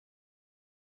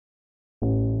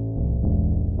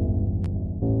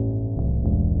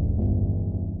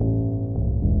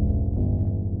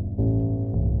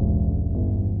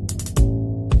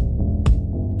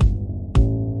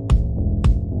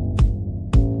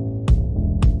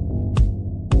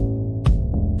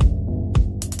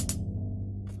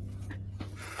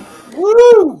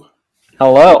Woo!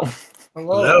 Hello.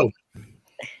 Hello.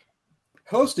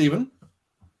 Hello, Stephen.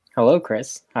 Hello,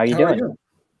 Chris. How you doing?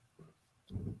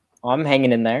 Well, I'm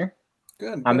hanging in there.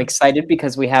 Good. I'm excited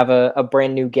because we have a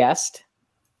brand new guest.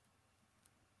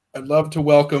 I'd love to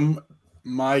welcome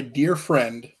my dear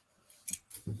friend,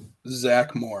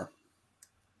 Zach Moore.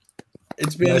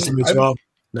 It's been Nice to meet you all.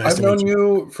 I've known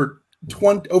you for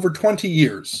over 20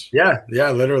 years. Yeah,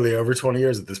 literally over 20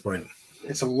 years at this point.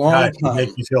 It's a long time. You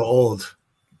make me feel old.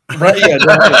 Right, yeah,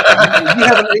 exactly. You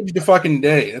haven't aged a fucking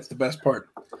day. That's the best part.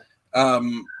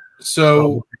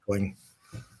 So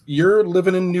you're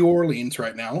living in New Orleans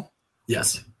right now.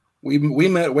 Yes. We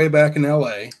met way back in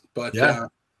LA, but yeah.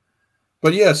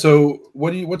 So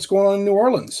what's going on in New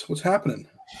Orleans? What's happening?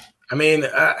 I mean,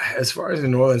 as far as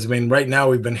in New Orleans, I mean, right now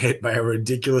we've been hit by a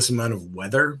ridiculous amount of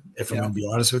weather. If I'm going to be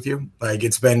honest with you, like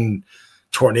it's been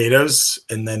tornadoes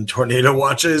and then tornado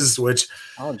watches, which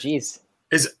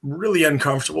is really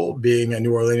uncomfortable being a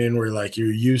New Orleanian where like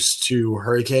you're used to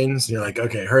hurricanes and you're like,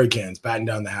 okay, hurricanes, batten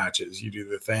down the hatches. You do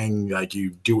the thing, like you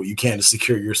do what you can to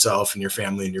secure yourself and your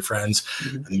family and your friends,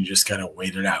 and you just kind of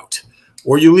wait it out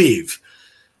or you leave.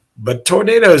 But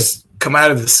tornadoes come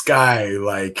out of the sky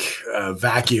like a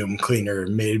vacuum cleaner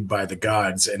made by the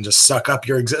gods and just suck up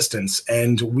your existence.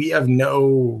 And we have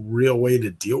no real way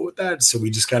to deal with that. So we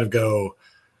just kind of go,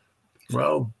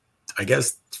 well, I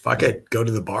guess, fuck it, go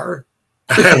to the bar.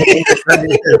 It's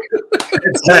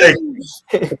like,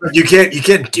 you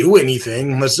can't do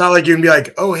anything. It's not like you can be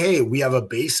like, oh, hey, we have a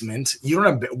basement. You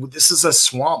don't have, this is a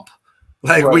swamp.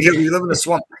 Like we live in a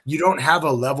swamp. You don't have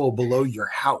a level below your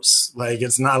house. Like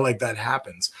it's not like that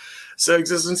happens. So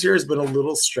existence here has been a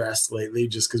little stressed lately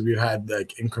just because we've had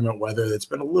like inclement weather that's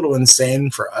been a little insane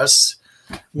for us.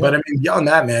 Yeah. But I mean, beyond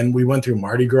that, man, we went through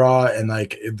Mardi Gras and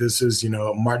like this is,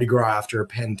 Mardi Gras after a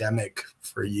pandemic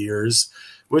for years,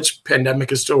 which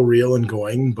pandemic is still real and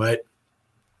going, but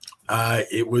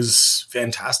it was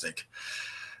fantastic.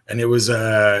 And it was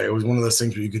one of those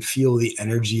things where you could feel the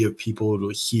energy of people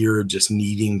here just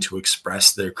needing to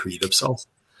express their creative self.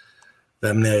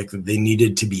 They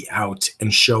needed to be out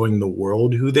and showing the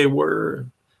world who they were,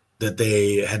 that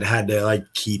they had to like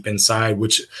keep inside,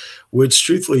 which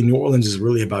truthfully, New Orleans is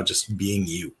really about just being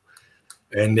you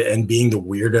and being the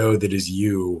weirdo that is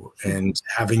you and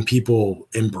having people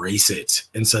embrace it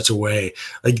in such a way.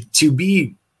 Like to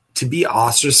be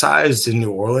ostracized in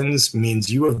New Orleans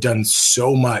means you have done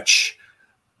so much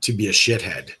to be a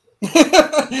shithead.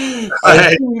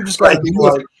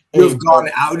 You've gone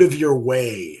out of your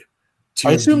way.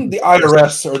 I assume the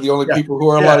IRS are the only people who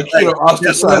are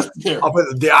ostracized here.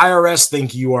 The IRS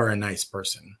think you are a nice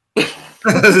person.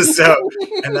 So,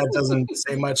 and that doesn't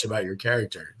say much about your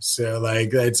character. So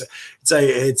like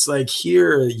it's like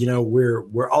here,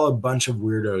 we're all a bunch of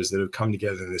weirdos that have come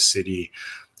together in this city.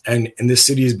 And this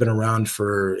city has been around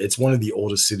it's one of the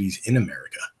oldest cities in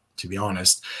America, to be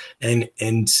honest. And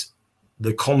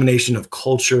the culmination of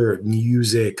culture,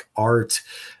 music, art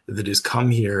that has come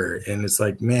here. And it's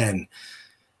like, man,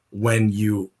 when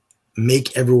you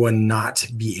make everyone not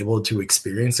be able to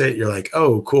experience it, you're like,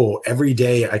 oh, cool. Every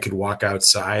day I could walk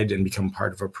outside and become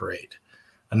part of a parade.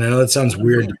 And I know that sounds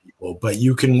weird to people, but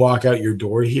you can walk out your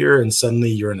door here and suddenly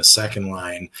you're in a second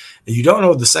line. And you don't know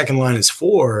what the second line is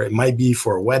for. It might be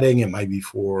for a wedding. It might be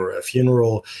for a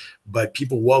funeral, but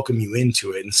people welcome you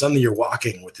into it. And suddenly you're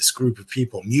walking with this group of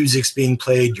people. Music's being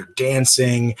played. You're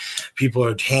dancing. People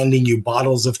are handing you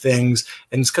bottles of things.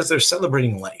 And it's because they're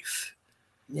celebrating life.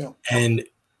 Yeah.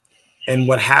 And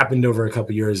what happened over a couple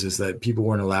of years is that people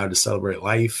weren't allowed to celebrate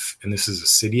life, and this is a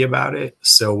city about it.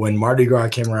 So when Mardi Gras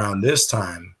came around this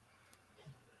time,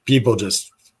 people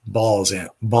just balls to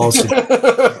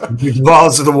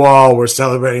the wall. We're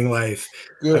celebrating life.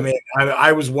 Good. I mean,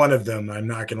 I was one of them. I'm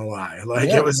not gonna lie. Like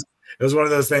it was one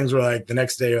of those things where like the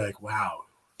next day you're like, wow.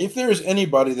 If there's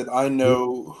anybody that I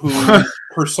know who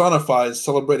personifies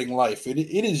celebrating life, it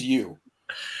is you.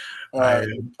 I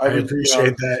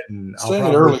appreciate that. And saying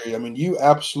it earlier, I mean, you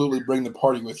absolutely bring the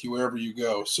party with you wherever you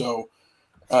go. So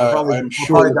I'm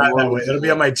sure that way. It'll be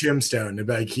on my tombstone. It'll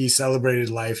be like he celebrated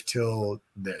life till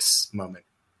this moment.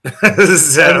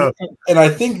 So, and I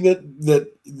think that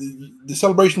the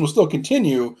celebration will still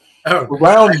continue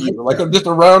around you, like just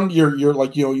around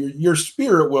your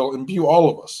spirit will imbue all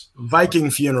of us. Viking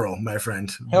funeral, my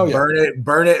friend. Hell yeah.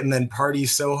 Burn it, and then party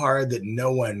so hard that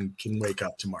no one can wake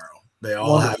up tomorrow. They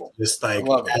all have to just like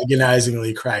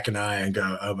agonizingly crack an eye and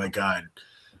go, oh my God,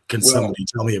 can somebody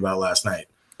tell me about last night?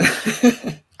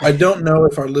 I don't know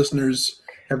if our listeners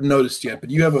have noticed yet,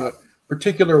 but you have a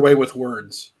particular way with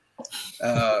words.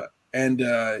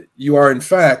 And you are, in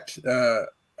fact, a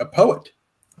poet.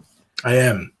 I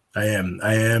am. I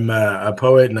am a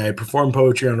poet, and I perform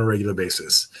poetry on a regular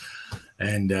basis.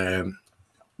 And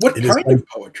what kind of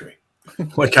poetry?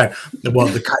 What kind? Well,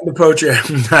 the kind of poetry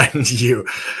I'm not you.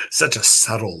 Such a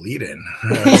subtle lead-in.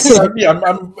 I'm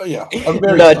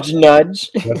very nudge.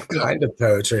 What kind of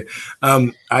poetry?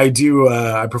 I do.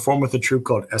 I perform with a troupe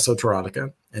called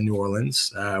Esoterotica in New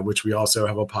Orleans, which we also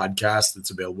have a podcast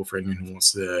that's available for anyone who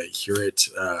wants to hear it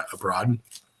abroad.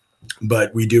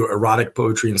 But we do erotic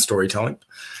poetry and storytelling,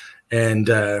 and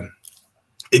it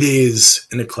is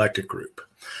an eclectic group.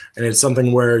 And it's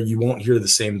something where you won't hear the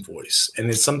same voice. And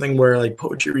it's something where like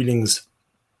poetry readings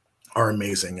are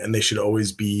amazing and they should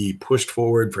always be pushed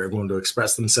forward for everyone to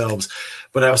express themselves.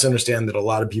 But I also understand that a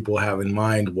lot of people have in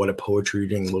mind what a poetry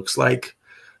reading looks like.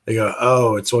 They go,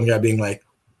 oh, it's one guy being like,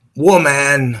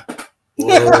 woman,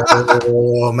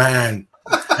 man.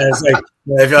 And it's like,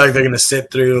 I feel like they're going to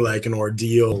sit through like an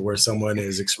ordeal where someone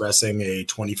is expressing a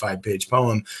 25-page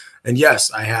poem. And yes,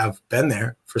 I have been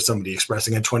there for somebody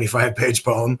expressing a 25-page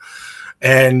poem,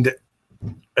 and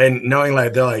knowing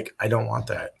like they're like, I don't want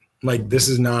that. Like, this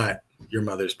is not your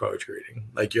mother's poetry reading.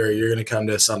 Like, you're going to come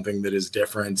to something that is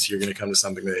different. You're going to come to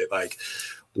something that like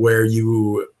where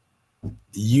you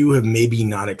have maybe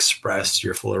not expressed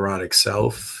your full erotic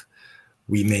self.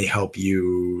 We may help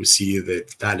you see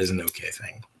that that is an okay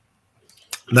thing.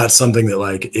 That's something that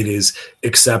like it is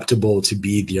acceptable to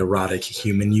be the erotic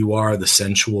human you are, the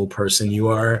sensual person you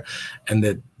are, and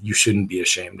that you shouldn't be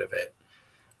ashamed of it.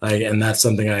 Like, and that's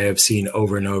something I have seen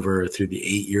over and over through the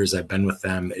 8 years I've been with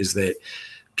them, is that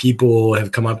people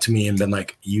have come up to me and been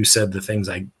like, you said the things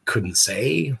I couldn't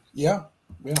say. Yeah.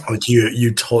 Like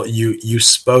you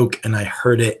spoke and I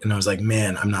heard it and I was like,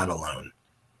 man, I'm not alone.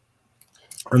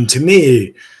 And to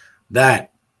me, that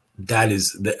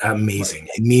is amazing.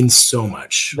 It means so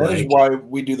much. That is why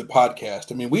we do the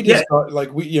podcast. I mean, we just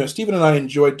Stephen and I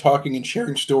enjoyed talking and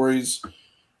sharing stories,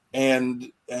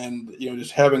 and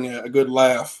just having a good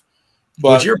laugh.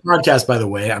 But your podcast, by the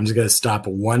way, I'm just going to stop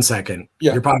 1 second.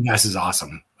 Yeah. Your podcast is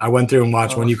awesome. I went through and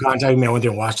watched when you contacted me. I went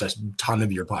through and watched a ton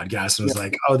of your podcasts and was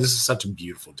like, oh, this is such a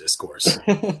beautiful discourse.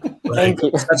 Like,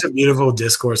 such a beautiful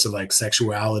discourse of like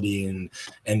sexuality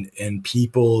and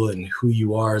people and who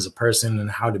you are as a person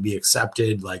and how to be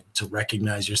accepted, like to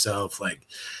recognize yourself. Like,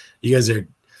 you guys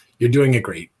you're doing it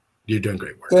great. You're doing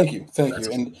great work. Thank you.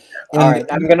 And all right,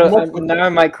 now I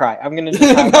might cry. I'm gonna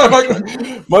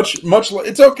just much.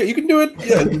 It's okay. You can do it.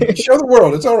 Yeah, show the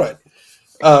world. It's all right.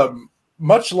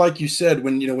 Much like you said,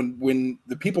 when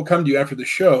the people come to you after the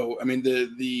show, I mean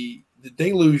the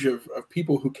deluge of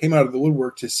people who came out of the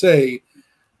woodwork to say,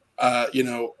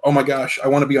 oh my gosh, I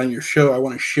want to be on your show. I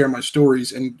want to share my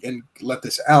stories and let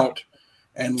this out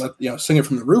and sing it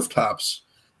from the rooftops.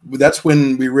 That's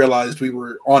when we realized we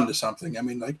were onto something. I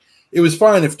mean, like, it was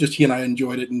fine if just he and I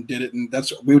enjoyed it and did it, and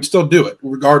we would still do it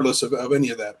regardless of any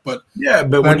of that. But yeah,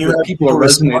 but when people are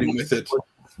resonating with it,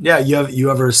 yeah, you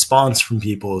have a response from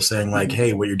people saying like,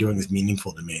 "Hey, what you're doing is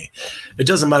meaningful to me." It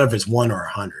doesn't matter if it's 1 or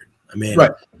 100. I mean,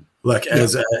 right. Look,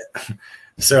 as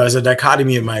a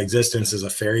dichotomy of my existence as a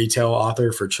fairy tale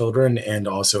author for children and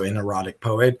also an erotic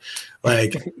poet,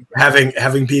 like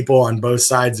having people on both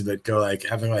sides of it go like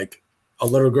having like a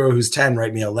little girl who's 10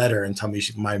 write me a letter and tell me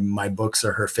my books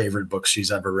are her favorite books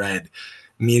she's ever read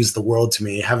means the world to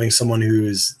me. Having someone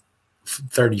who's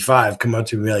 35 come up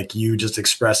to me like, you just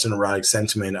expressed an erotic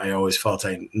sentiment I always felt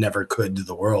I never could to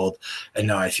the world, and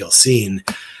now I feel seen.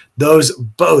 Those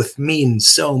both mean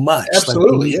so much.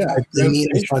 Absolutely, they mean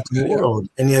a lot to the world.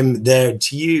 And then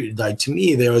to you, like to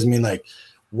me, they always mean like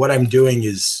what I'm doing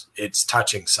is it's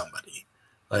touching somebody,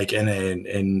 like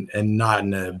and not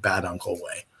in a bad uncle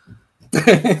way.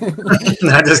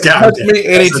 I just got me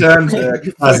anytime, Zach.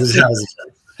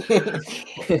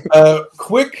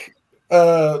 Quick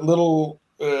little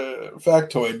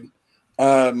factoid,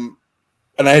 and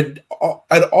I'd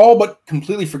all but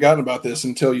completely forgotten about this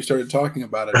until you started talking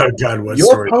about it. Oh God, what your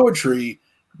story? Poetry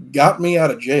got me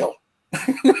out of jail.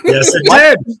 Yes, it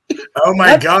did. Oh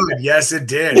my God, yes, it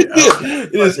did.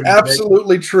 It is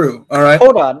absolutely true. All right,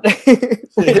 hold on.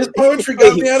 His poetry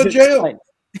got me out of jail.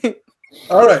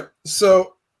 All right,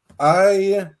 so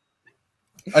I've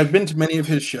been to many of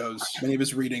his shows, many of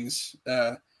his readings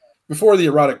before the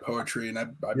erotic poetry, and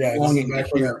I'm longing to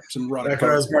hear some erotic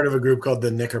poetry. I was part of a group called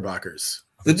the Knickerbockers.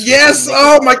 Yes!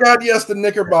 Oh my God! Yes, the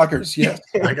Knickerbockers. Yes,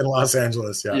 back in Los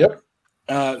Angeles. Yeah.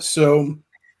 Yep. So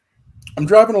I'm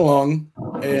driving along,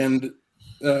 and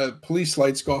police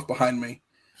lights go off behind me.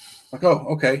 Like, oh,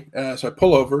 okay. So I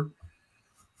pull over.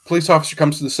 Police officer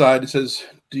comes to the side and says,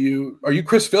 are you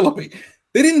Chris Philippi?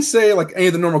 They didn't say like any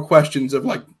of the normal questions of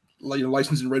like your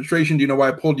license and registration. Do you know why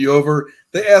I pulled you over?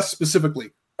 They asked specifically,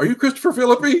 are you Christopher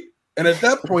Philippi? And at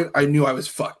that point, I knew I was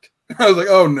fucked. I was like,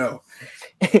 oh no.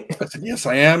 I said, yes,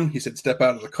 I am. He said, step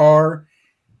out of the car.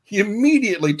 He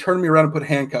immediately turned me around and put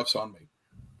handcuffs on me.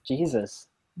 Jesus.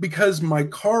 Because my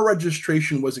car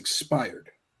registration was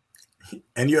expired.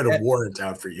 And you had a warrant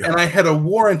out for you. And I had a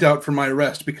warrant out for my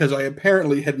arrest because I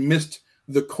apparently had missed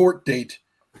the court date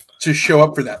to show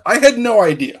up for that. I had no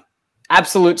idea.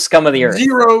 Absolute scum of the earth.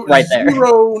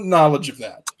 Zero knowledge of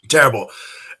that. Terrible.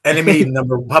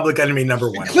 Public enemy number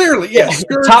one. Clearly, yes.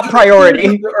 Top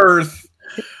priority. The earth.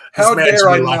 How dare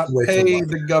I not pay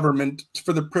the government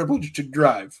for the privilege to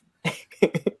drive?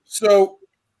 So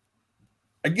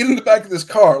I get in the back of this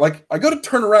car. Like, I go to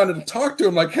turn around and talk to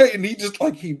him, like, hey, and he just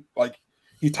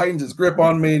he tightens his grip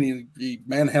on me and he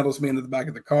manhandles me into the back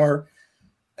of the car.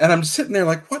 And I'm sitting there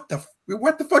like, what the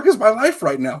fuck is my life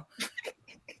right now?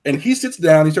 And he sits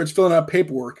down, he starts filling out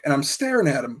paperwork, and I'm staring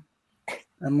at him.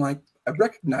 I'm like, I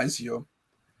recognize you.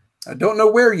 I don't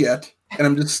know where yet. And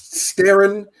I'm just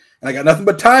staring, and I got nothing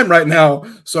but time right now.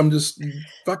 So I'm just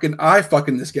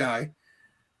fucking this guy.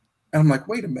 And I'm like,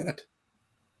 wait a minute.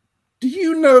 Do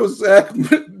you know Zach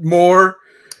Moore?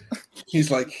 He's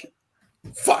like,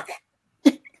 fuck.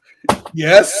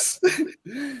 Yes.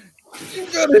 You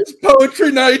got his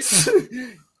poetry nights.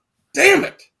 Damn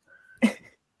it.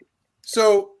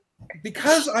 So,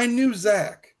 because I knew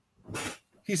Zach,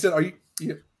 he said, I'm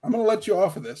going to let you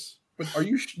off of this, but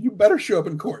you better show up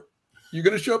in court. You're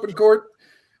going to show up in court?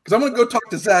 Because I'm going to go talk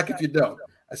to Zach if you don't.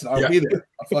 I said, I'll be there.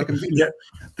 I'll fucking be there.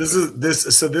 This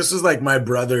was like my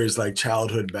brother's like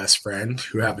childhood best friend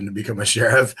who happened to become a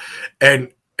sheriff.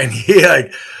 And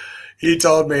he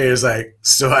told me, he was like,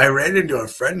 so I ran into a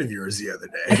friend of yours the other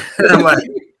day.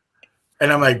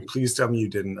 And I'm like, please tell me you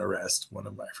didn't arrest one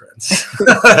of my friends.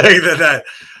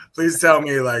 Please tell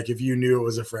me, like, if you knew it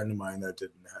was a friend of mine, that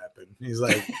didn't happen. He's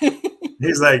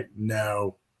like,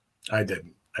 no, I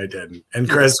didn't. And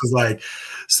Chris was like,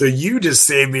 so you just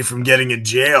saved me from getting in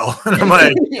jail. And I'm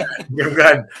like,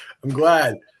 I'm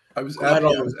glad. I was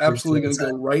absolutely going to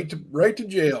go right to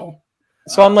jail.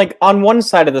 So I'm like, on one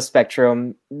side of the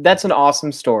spectrum, that's an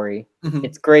awesome story. Mm-hmm.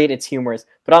 It's great. It's humorous.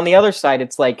 But on the other side,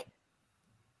 it's like,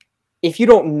 if you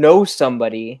don't know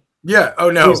somebody,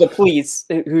 who's a police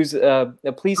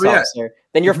officer,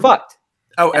 then you're fucked.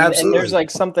 Oh, absolutely. And there's like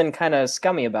something kind of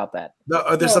scummy about that.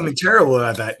 There's something terrible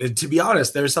about that. And to be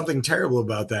honest, there's something terrible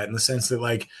about that in the sense that,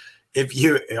 like,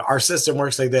 our system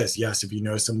works like this. Yes, if you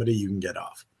know somebody, you can get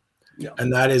off. Yeah.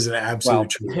 And that is an absolute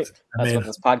truth. That's what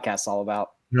this podcast's all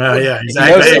about. Yeah,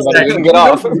 exactly. You can get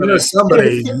off. You know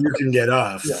somebody, you can get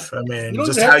off. Yeah. I mean,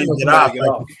 just how you get off,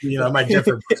 it might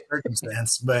differ by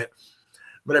circumstance, but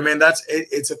I mean,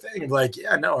 it's a thing of like,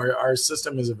 our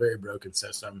system is a very broken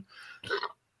system.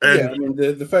 And I mean,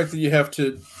 the fact that you have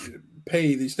to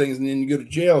pay these things and then you go to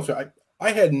jail. So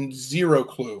I had zero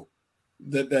clue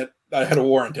that I had a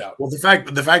warrant out. Well, the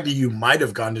fact that you might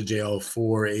have gone to jail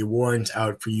for a warrant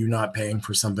out for you not paying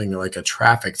for something like a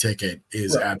traffic ticket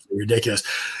is absolutely ridiculous.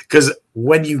 Because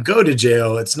when you go to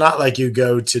jail, it's not like you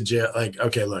go to jail. Like,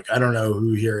 okay, look, I don't know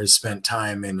who here has spent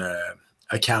time in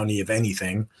a county of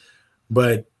anything,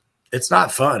 but it's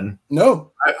not fun.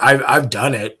 No, I've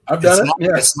done it.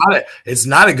 It's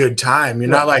not a good time. You're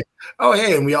not like, oh,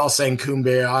 hey, and we all sang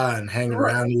Kumbaya and hanging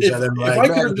around each other. If I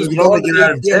could have just gone to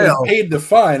out of jail and paid the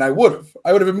fine, I would have.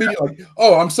 I would have immediately like,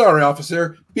 oh, I'm sorry,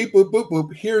 officer. Beep boop boop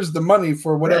boop. Here's the money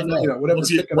for whatever whatever.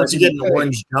 Once you get an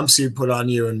orange jumpsuit put on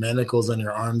you and manacles on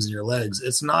your arms and your legs,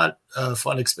 it's not a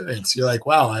fun experience. You're like,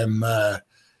 wow, I'm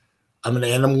an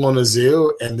animal in a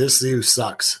zoo, and this zoo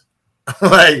sucks.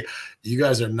 Like, you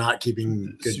guys are not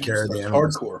keeping good care of the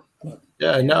animals. Hardcore.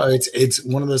 Yeah, no, it's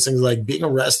one of those things. Like, being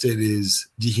arrested is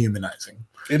dehumanizing.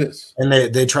 It is, and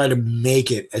they try to make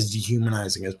it as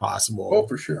dehumanizing as possible. Oh,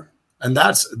 for sure. And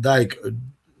that's like,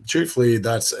 truthfully,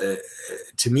 that's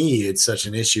to me, it's such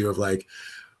an issue of like,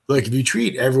 look, if you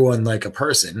treat everyone like a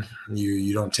person,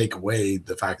 you don't take away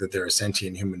the fact that they're a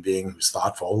sentient human being who's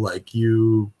thoughtful. Like,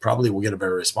 you probably will get a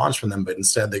better response from them, but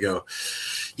instead they go,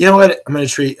 you know what? I'm going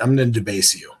to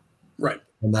debase you. Right.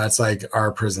 And that's like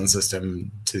our prison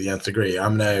system to the nth degree.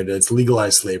 It's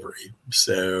legalized slavery.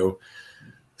 So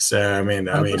I mean,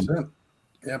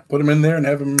 yeah, put them in there and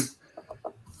have them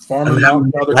farm them out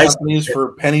to other companies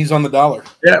for pennies on the dollar.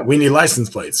 Yeah, we need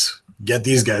license plates. Get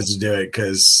these guys to do it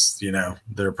because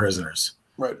they're prisoners.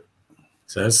 Right.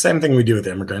 So it's the same thing we do with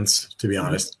immigrants. To be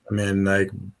honest, I mean,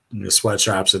 like, the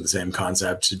sweatshops are the same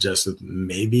concept, just with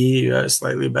maybe a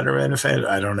slightly better benefit.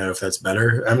 I don't know if that's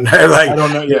better. I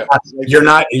don't know. Yeah,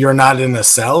 you're not in a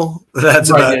cell.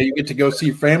 That's right. You get to go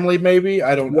see family. Maybe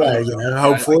I don't know.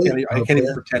 Hopefully, I can't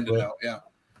even pretend to know. Yeah,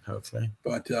 hopefully.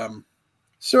 But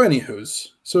So,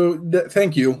 anywho's,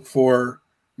 thank you for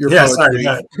your poetry.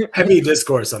 Sorry, heavy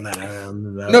discourse on that.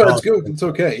 No, it's good. It's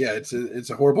okay. Yeah, it's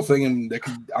a horrible thing, and that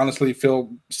could honestly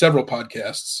fill several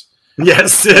podcasts.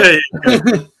 Yes, it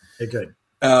could.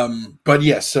 But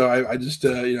yes, so I just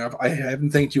I haven't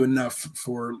thanked you enough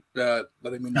for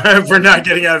letting me know for not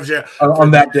getting out of jail on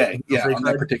that day. Yeah, on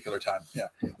that particular time. Yeah,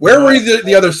 where were you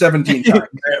the other 17 times?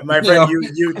 My friend,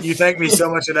 you thanked me so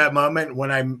much at that moment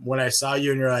when I saw you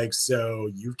and you're like,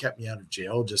 so you kept me out of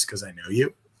jail just because I know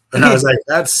you, and I was like,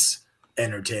 that's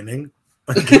entertaining.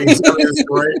 Can you tell me the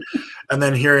story? And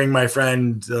then hearing my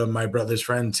friend, my brother's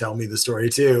friend, tell me the story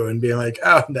too, and being like,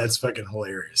 "Oh, that's fucking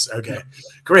hilarious." Okay,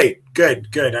 great, good.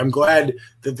 I'm glad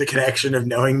that the connection of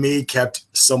knowing me kept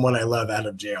someone I love out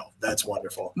of jail. That's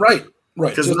wonderful. Right.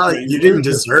 Because you didn't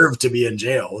deserve to be in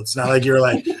jail. It's not like you're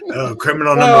like, oh,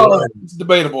 criminal number one. It's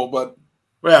debatable, but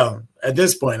at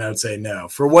this point, I would say no.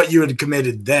 For what you had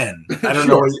committed then, I don't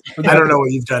know. I don't know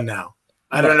what you've done now.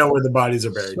 I don't know where the bodies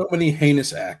are buried. So many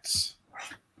heinous acts.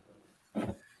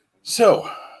 So,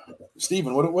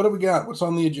 Stephen, what do we got? What's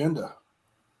on the agenda?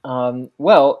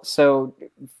 Well, so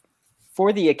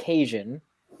for the occasion,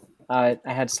 I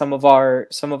had some of our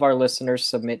listeners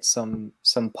submit some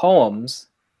poems,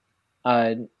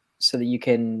 so that you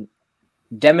can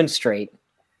demonstrate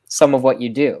some of what you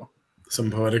do.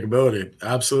 Some poetic ability,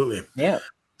 absolutely. Yeah.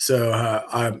 So,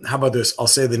 how about this? I'll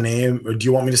say the name. Or do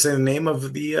you want me to say the name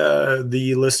of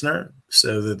the listener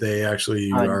so that they actually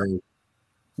are?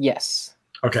 Yes.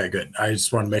 Okay, good. I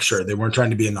just want to make sure they weren't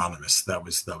trying to be anonymous. That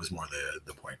was more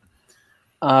the point.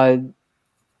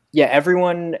 Yeah,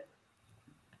 everyone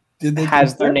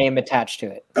has their name attached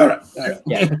to it. All right.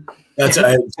 Yeah. That's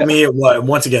to me.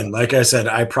 Once again, like I said,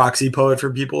 I proxy poet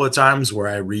for people at times where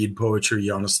I read poetry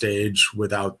on a stage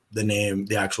without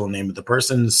the actual name of the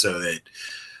person, so that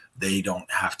they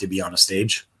don't have to be on a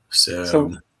stage.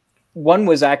 So one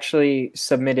was actually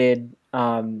submitted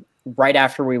right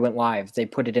after we went live. They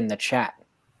put it in the chat,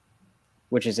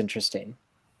 which is interesting.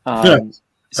 So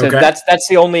okay. That's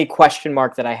the only question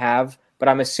mark that I have, but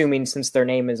I'm assuming since their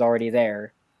name is already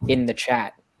there in the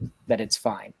chat that it's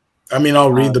fine. I mean,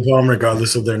 I'll read the poem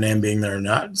regardless of their name being there or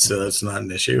not, so that's not an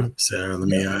issue. So let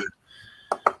me all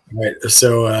right.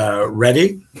 So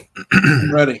ready?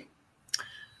 Ready.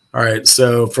 All right.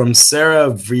 So from Sarah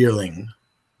Vierling.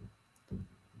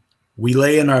 We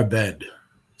lay in our bed,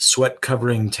 sweat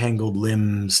covering tangled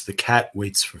limbs. The cat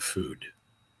waits for food.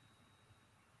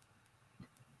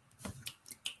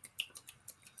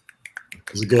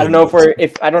 I don't know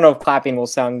if clapping will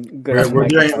sound good. We're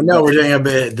doing a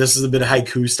bit. This is a bit of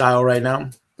haiku style right now.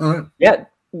 Yeah,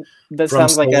 that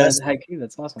sounds like a haiku.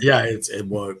 That's awesome. Yeah, it's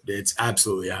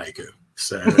absolutely a haiku.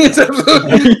 So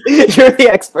you're the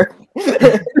expert.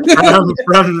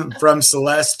 from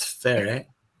Celeste Ferre.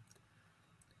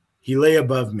 He lay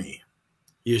above me.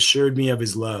 He assured me of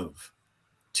his love.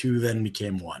 Two then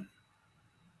became one.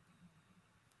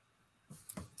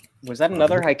 Was that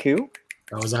another haiku?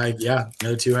 That was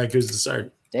another two haikus to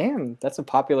start. Damn, that's a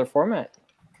popular format.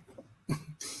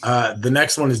 The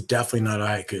next one is definitely not a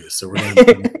haiku, so we're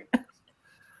gonna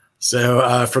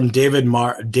So from Davin,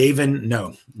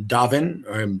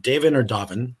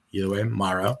 either way,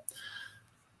 Mara.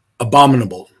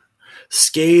 Abominable.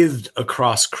 Scathed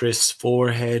across Chris'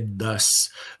 forehead thus,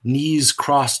 knees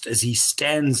crossed as he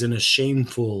stands in a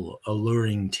shameful,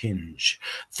 alluring tinge.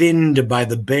 Thinned by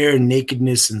the bare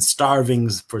nakedness and starving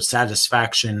for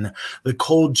satisfaction, the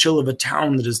cold chill of a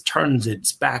town that has turned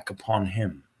its back upon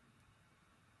him.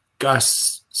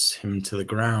 Gusts him to the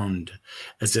ground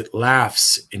as it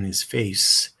laughs in his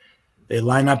face. They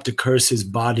line up to curse his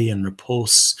body and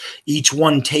repulse, each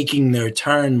one taking their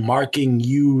turn, marking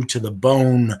you to the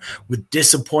bone with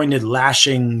disappointed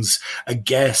lashings,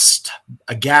 aghast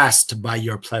by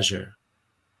your pleasure.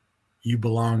 You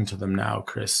belong to them now,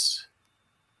 Chris.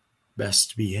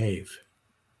 Best behave.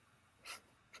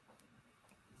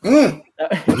 I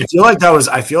feel like that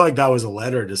was a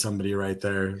letter to somebody right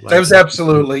there. That was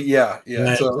absolutely, yeah.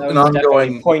 It's an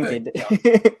ongoing pointed.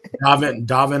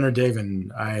 Davin or Davin,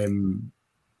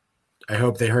 I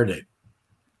hope they heard it.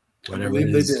 Whatever I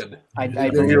believe they did. I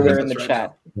believe they're in the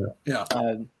chat. Yeah.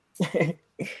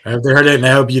 I hope they heard it, and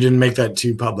I hope you didn't make that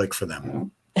too public for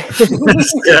them.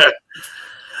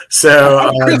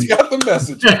 So Chris got the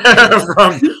message.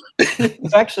 So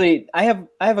actually, I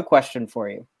have a question for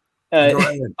you.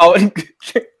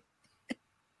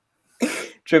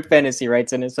 Trip Fantasy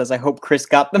writes in and says, "I hope Chris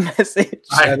got the message."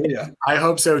 I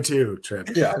hope so too, Trip.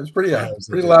 Yeah, it was pretty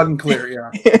loud and clear.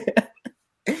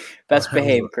 Yeah. Best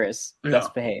behave, Chris. Yeah.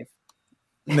 Best behave.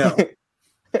 No,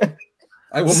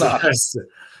 I will not.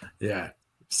 Yeah.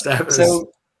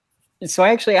 So So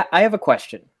I have a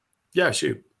question. Yeah,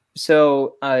 shoot.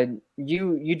 So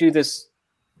you do this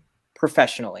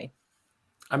professionally.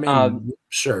 I mean,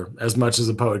 sure. As much as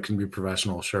a poet can be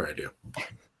professional, sure I do.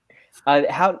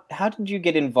 How did you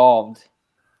get involved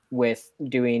with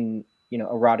doing,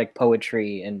 erotic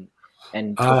poetry and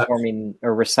performing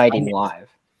or reciting live?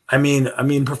 I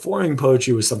mean, performing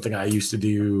poetry was something I used to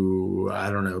do,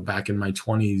 I don't know, back in my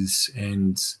 20s.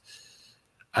 And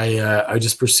I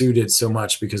just pursued it so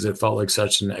much because it felt like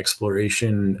such an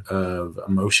exploration of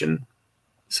emotion.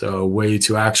 So a way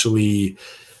to actually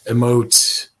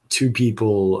emote to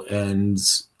people and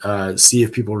see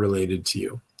if people related to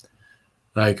you.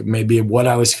 Like maybe what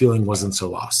I was feeling wasn't so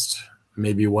lost.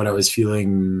 Maybe what I was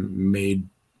feeling made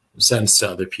sense to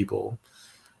other people.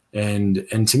 And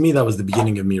to me, that was the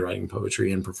beginning of me writing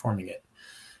poetry and performing it.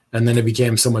 And then it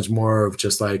became so much more of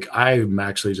just like, I'm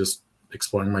actually just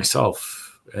exploring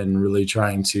myself and really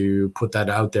trying to put that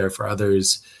out there for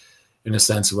others in a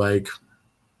sense of like,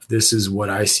 this is what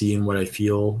I see and what I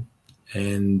feel,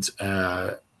 and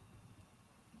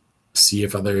see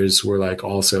if others were like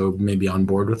also maybe on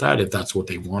board with that, if that's what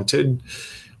they wanted.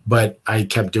 But I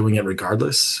kept doing it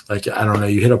regardless. Like, I don't know,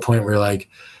 you hit a point where like,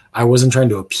 I wasn't trying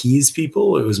to appease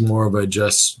people. It was more of a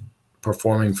just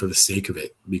performing for the sake of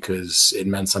it because it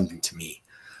meant something to me.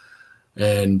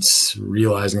 And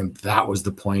realizing that was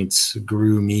the point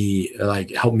grew me,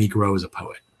 like helped me grow as a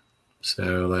poet.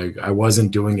 So like I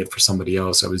wasn't doing it for somebody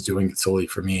else. I was doing it solely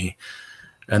for me.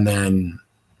 And then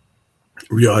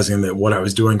realizing that what I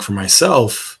was doing for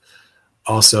myself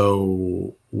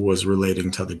also was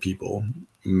relating to other people,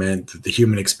 meant that the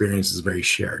human experience is very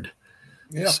shared.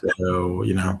 Yeah. So,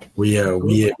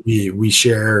 we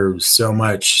share so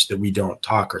much that we don't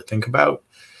talk or think about,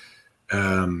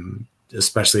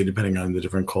 especially depending on the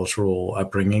different cultural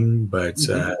upbringing. But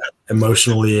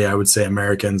emotionally, I would say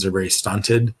Americans are very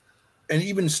stunted. And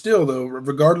even still, though,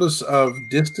 regardless of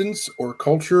distance or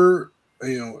culture,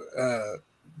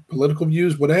 political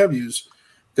views, what have yous,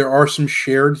 there are some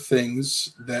shared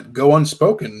things that go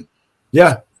unspoken.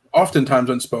 Yeah. Oftentimes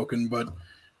unspoken, but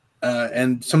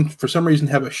and for some reason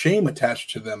have a shame attached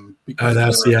to them because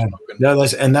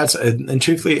and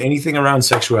truthfully, anything around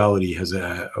sexuality has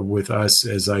with us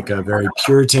as like a very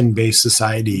Puritan based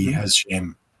society has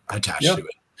shame attached to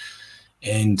it,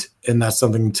 and that's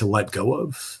something to let go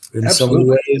of in so many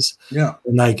ways. Yeah,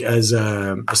 and like as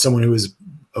someone who is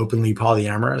openly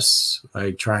polyamorous,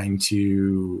 like trying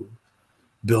to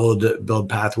build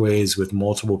pathways with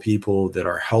multiple people that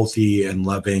are healthy and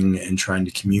loving and trying to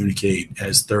communicate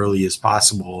as thoroughly as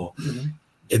possible.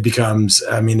 It becomes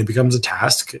a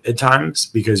task at times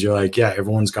because you're like, yeah,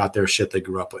 everyone's got their shit they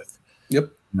grew up with.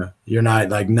 Yep. You're not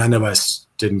like, none of us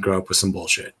didn't grow up with some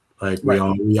bullshit. Like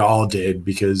we all did,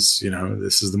 because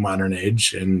this is the modern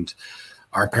age, and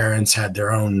our parents had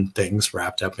their own things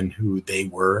wrapped up in who they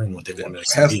were and what they wanted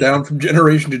to passed down from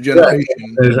generation to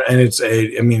generation. And it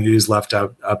is left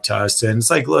up to us. And it's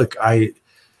like, look,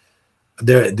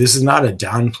 this is not a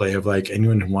downplay of like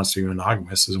anyone who wants to be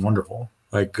monogamous is wonderful.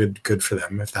 Like good for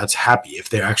them. If that's happy, if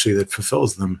that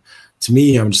fulfills them. To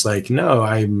me, I'm just like, no,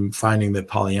 I'm finding that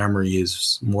polyamory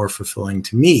is more fulfilling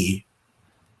to me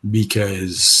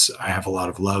because I have a lot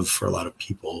of love for a lot of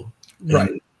people. Right.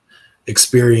 And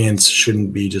experience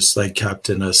shouldn't be just like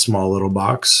kept in a small little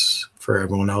box for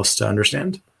everyone else to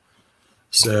understand.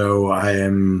 So I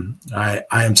am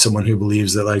someone who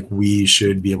believes that like we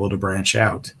should be able to branch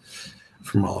out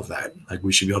from all of that. Like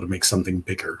we should be able to make something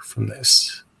bigger from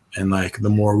this. And like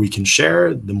the more we can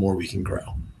share, the more we can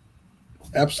grow.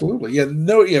 Absolutely. Yeah.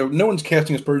 No one's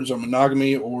casting aspersions on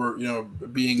monogamy or,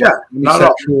 being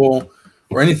asexual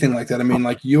or anything like that. I mean,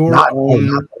 like your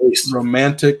own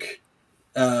romantic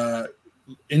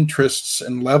interests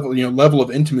and level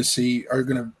of intimacy are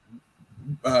going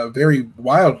to vary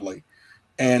wildly,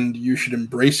 and you should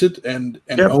embrace it and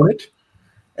own it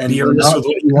and be earnest with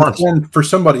what you want for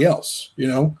somebody else.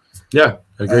 Yeah,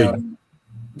 agreed.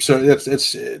 So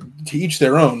it's to each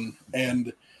their own,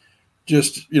 and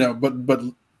just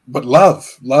but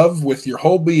love with your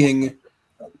whole being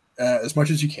as much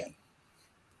as you can.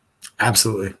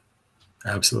 Absolutely.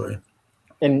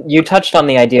 And you touched on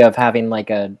the idea of having like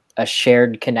a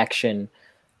shared connection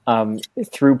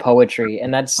through poetry,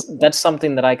 and that's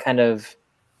something that I kind of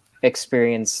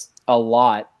experience a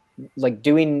lot, like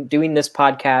doing this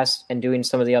podcast and doing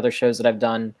some of the other shows that I've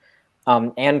done,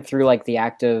 and through like the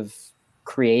act of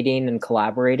creating and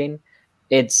collaborating.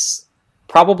 It's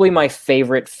probably my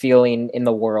favorite feeling in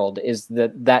the world is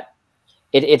that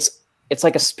it's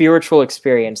like a spiritual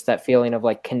experience, that feeling of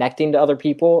like connecting to other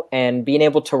people and being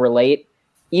able to relate,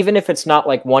 even if it's not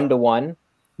like one-to-one,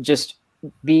 just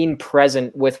being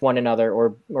present with one another,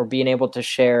 or being able to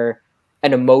share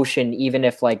an emotion, even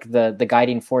if like the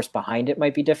guiding force behind it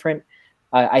might be different.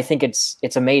 I think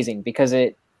it's amazing because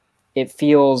it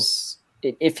feels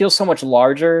so much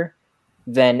larger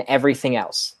than everything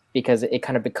else, because it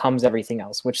kind of becomes everything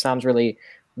else, which sounds really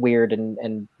weird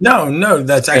and no,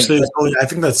 that's actually, I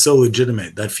think that's so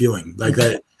legitimate, that feeling like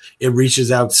that. It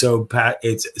reaches out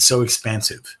it's so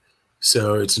expansive.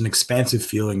 So it's an expansive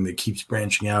feeling that keeps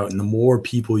branching out, and the more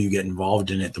people you get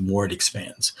involved in it, the more it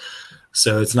expands.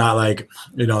 So it's not like,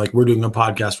 like we're doing a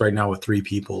podcast right now with 3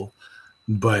 people,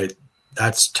 but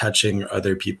that's touching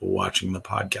other people watching the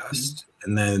podcast.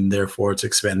 And then therefore it's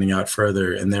expanding out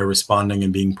further, and they're responding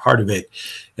and being part of it.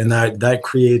 And that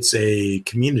creates a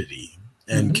community,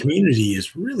 and community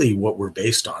is really what we're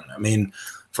based on. I mean,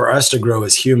 for us to grow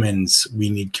as humans, we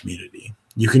need community.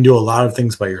 You can do a lot of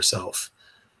things by yourself,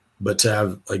 but to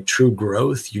have like true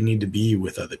growth, you need to be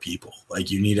with other people.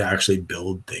 Like you need to actually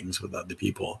build things with other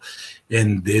people.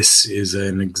 And this is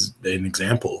an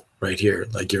example right here.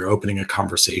 Like you're opening a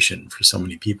conversation for so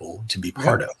many people to be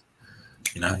part of.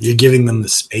 You're giving them the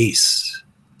space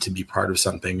to be part of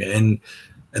something. And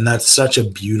that's such a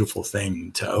beautiful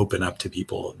thing to open up to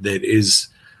people. That is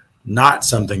not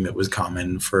something that was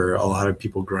common for a lot of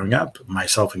people growing up,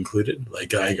 myself included.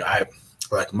 Like I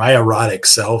like my erotic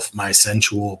self, my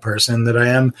sensual person that I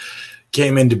am,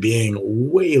 came into being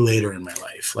way later in my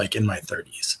life, like in my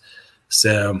 30s.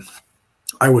 So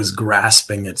I was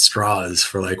grasping at straws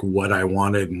for like what I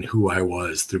wanted and who I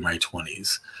was through my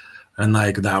 20s. And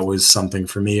like that was something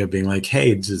for me of being like,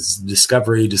 hey, just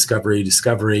discovery,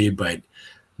 but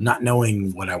not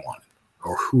knowing what I wanted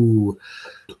or who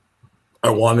I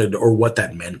wanted or what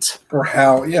that meant or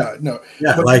how.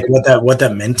 Like what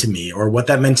that meant to me or what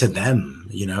that meant to them,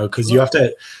 because you have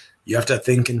to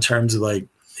think in terms of like,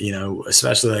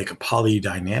 especially like a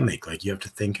polydynamic, like you have to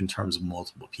think in terms of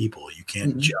multiple people. You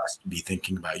can't just be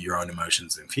thinking about your own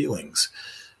emotions and feelings.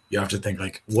 You have to think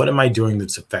like, what am I doing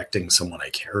that's affecting someone I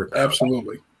care about?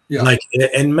 Absolutely. Yeah. Like,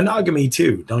 and monogamy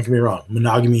too, don't get me wrong.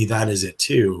 Monogamy, that is it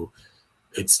too.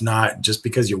 It's not just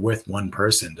because you're with one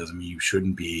person doesn't mean you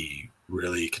shouldn't be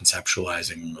really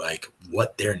conceptualizing like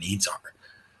what their needs are,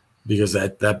 because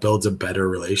that builds a better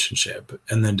relationship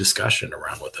and then discussion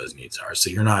around what those needs are. So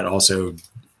you're not also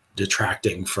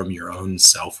detracting from your own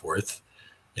self-worth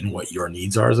and what your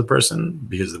needs are as a person,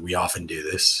 because we often do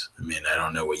this. I mean, I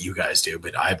don't know what you guys do,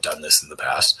 but I've done this in the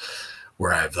past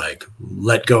where I've like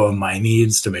let go of my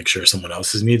needs to make sure someone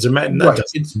else's needs are met. And right.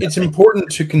 It's important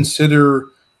to consider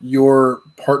your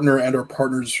partner and or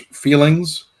partner's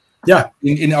feelings. Yeah.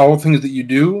 In all things that you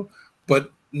do,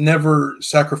 but never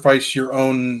sacrifice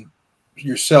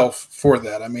yourself for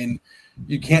that. I mean,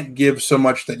 you can't give so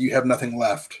much that you have nothing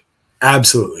left.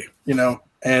 Absolutely.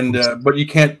 And but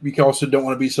you also don't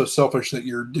want to be so selfish that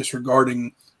you're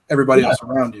disregarding everybody else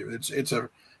around you. It's a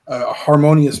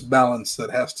harmonious balance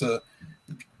that has to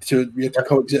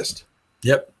coexist.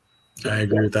 Yep. I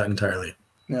agree with that entirely.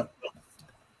 Yeah.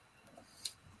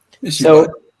 So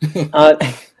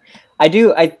I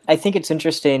do. I think it's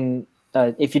interesting.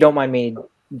 If you don't mind me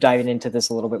diving into this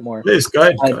a little bit more. Please, go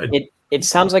ahead. It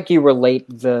sounds like you relate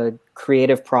the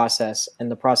creative process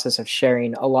and the process of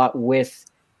sharing a lot with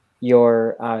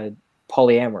your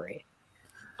polyamory.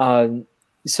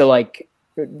 So, like,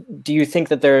 do you think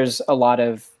that there's a lot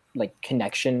of like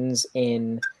connections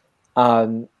in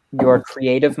your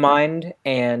creative mind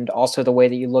and also the way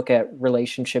that you look at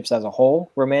relationships as a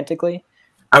whole, romantically?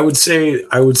 I would say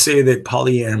that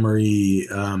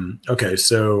polyamory. Okay,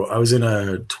 so I was in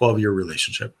a 12-year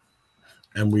relationship,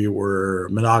 and we were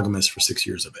monogamous for 6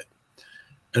 years of it.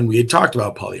 And we had talked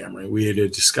about polyamory. We had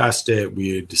discussed it.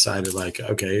 We had decided like,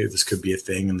 okay, this could be a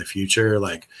thing in the future.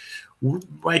 Like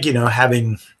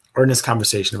having earnest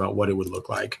conversation about what it would look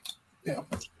like. Yeah.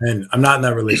 And I'm not in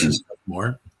that relationship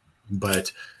anymore,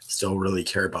 but still really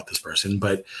care about this person.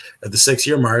 But at the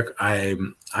 6-year mark, I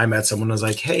met someone who was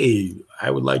like, hey,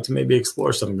 I would like to maybe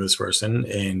explore something with this person,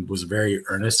 and was very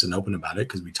earnest and open about it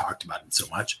because we talked about it so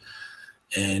much.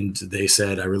 And they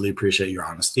said, I really appreciate your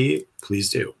honesty. Please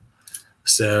do.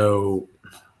 So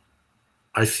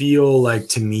I feel like,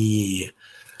 to me,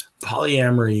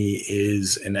 polyamory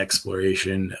is an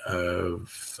exploration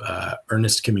of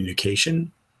earnest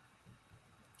communication.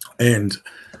 And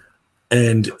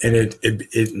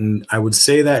it I would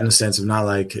say that in a sense of not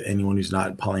like anyone who's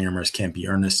not polyamorous can't be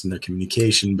earnest in their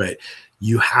communication, but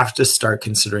you have to start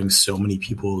considering so many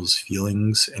people's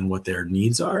feelings and what their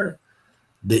needs are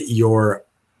that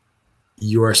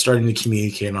you are starting to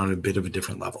communicate on a bit of a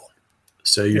different level.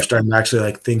 So you're starting to actually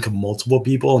like think of multiple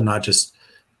people, not just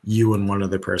you and one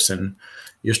other person,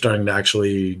 you're starting to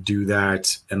actually do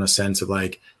that in a sense of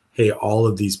like, hey, all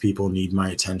of these people need my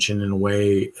attention in a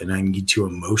way, and I need to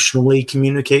emotionally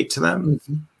communicate to them,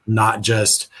 not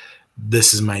just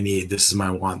this is my need, this is my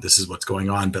want, this is what's going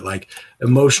on, but like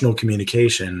emotional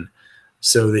communication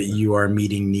so that you are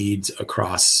meeting needs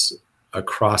across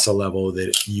a level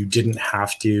that you didn't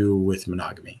have to with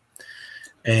monogamy.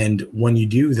 And when you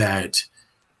do that,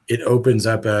 it opens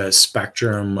up a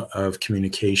spectrum of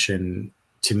communication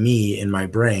to me in my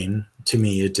brain. To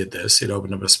me, it did this. It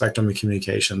opened up a spectrum of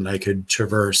communication that I could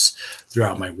traverse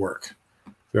throughout my work,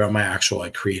 throughout my actual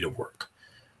like creative work.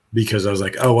 Because I was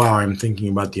like, oh, wow, I'm thinking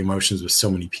about the emotions with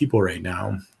so many people right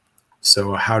now.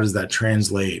 So how does that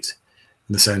translate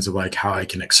in the sense of like how I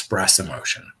can express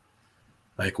emotion?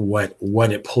 Like what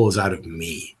it pulls out of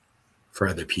me for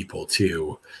other people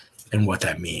too, and what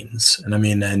that means. And I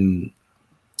mean, and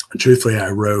truthfully, I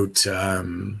wrote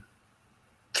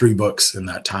 3 books in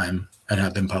that time and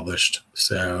have them published.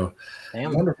 So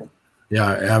damn, wonderful.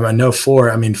 Yeah, I know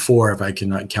 4. I mean 4 if I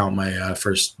can count my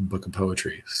first book of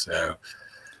poetry. So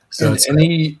and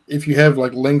if you have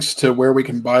like links to where we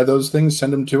can buy those things,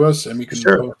 send them to us and we can.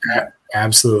 Sure.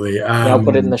 Absolutely. I'll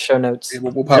put it in the show notes.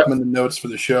 We'll pop them in the notes for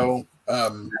the show.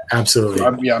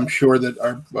 Absolutely. I'm sure that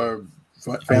our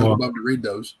fans would love to read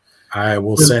those. I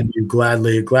will send you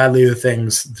gladly the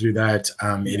things through that.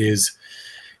 It is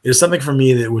something for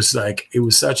me that was like, it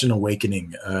was such an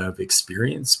awakening of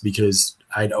experience, because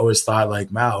I'd always thought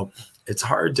like, wow, it's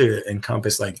hard to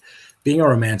encompass like being a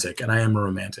romantic, and I am a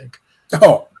romantic.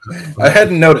 Oh, I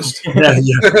hadn't noticed. Yeah.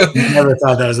 Never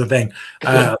thought that was a thing.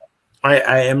 I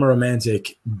am a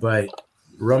romantic, but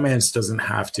romance doesn't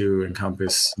have to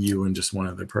encompass you and just one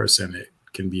other person. It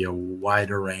can be a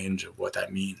wider range of what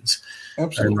that means.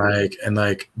 Absolutely. And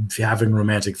like having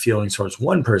romantic feelings towards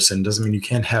one person doesn't mean you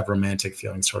can't have romantic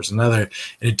feelings towards another.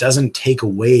 And it doesn't take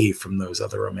away from those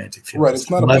other romantic feelings. Right.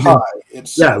 It's not a pie.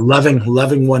 It's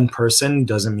loving one person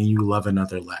doesn't mean you love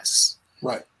another less.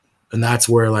 Right. And that's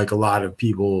where like a lot of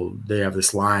people, they have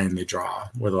this line they draw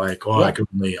where they're like, oh, yeah.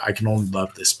 I can only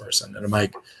love this person. And I'm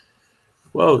like,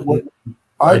 well,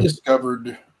 I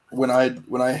discovered when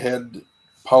I had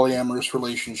polyamorous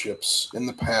relationships in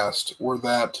the past were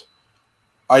that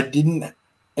I didn't,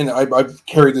 and I've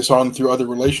carried this on through other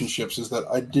relationships, is that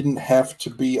I didn't have to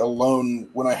be alone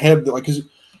when I had like, cause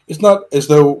it's not as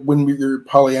though when you're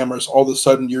polyamorous, all of a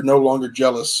sudden you're no longer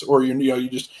jealous, or you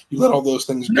let all those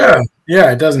things go.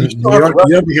 Yeah, it doesn't. You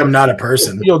don't become not a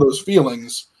person. You feel those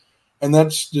feelings, and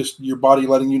that's just your body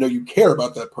letting you know you care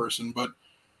about that person. But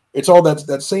it's all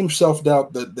that same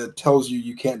self-doubt that tells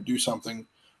you can't do something.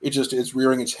 It's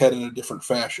rearing its head in a different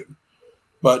fashion.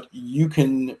 But you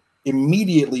can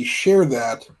immediately share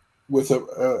that with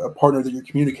a partner that you're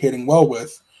communicating well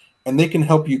with, and they can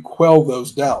help you quell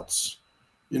those doubts.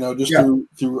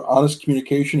 Through honest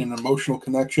communication and emotional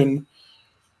connection.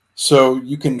 So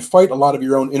you can fight a lot of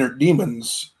your own inner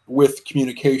demons with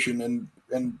communication,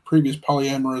 and previous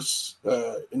polyamorous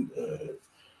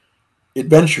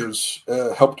adventures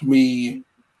helped me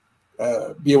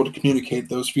be able to communicate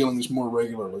those feelings more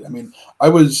regularly. I mean,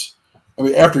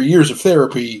 after years of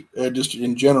therapy, just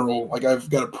in general, like I've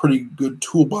got a pretty good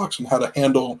toolbox on how to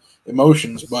handle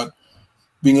emotions, but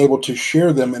being able to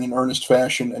share them in an earnest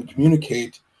fashion and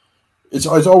communicate, it's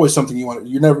always something you want.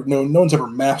 No one's ever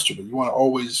mastered it. You want to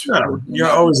always. You're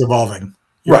always evolving.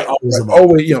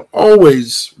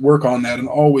 Always work on that, and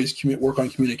always work on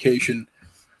communication.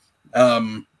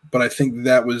 But I think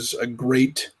that was a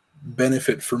great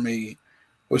benefit for me,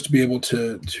 was to be able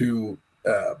to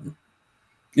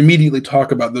immediately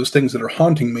talk about those things that are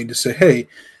haunting me, to say, hey,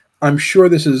 I'm sure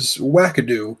this is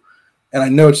wackadoo, and I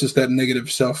know it's just that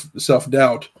negative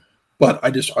self-doubt, but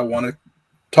I want to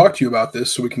talk to you about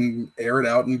this so we can air it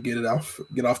out and get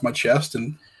off my chest,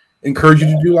 and encourage you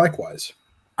to do likewise.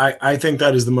 I think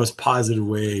that is the most positive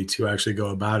way to actually go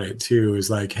about it too, is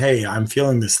like, hey, I'm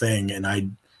feeling this thing, and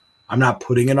I'm not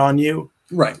putting it on you.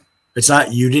 Right. It's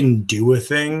not, you didn't do a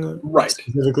thing. Right.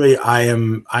 Specifically,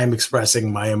 I'm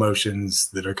expressing my emotions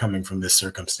that are coming from this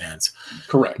circumstance.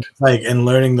 Correct. Like, and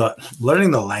learning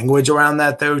the language around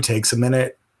that though takes a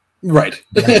minute. Right.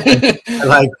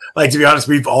 like to be honest,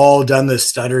 we've all done this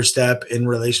stutter step in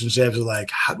relationships.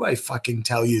 Like, how do I fucking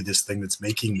tell you this thing that's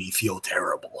making me feel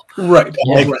terrible? Right.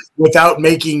 Like, without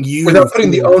putting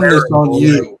the onus on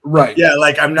you. Right. Yeah.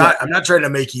 Like I'm not trying to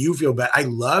make you feel bad. I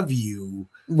love you.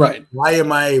 Right. Why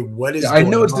am I? What is? I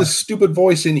know it's this stupid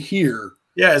voice in here.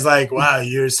 Yeah, it's like, wow,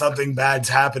 you're something bad's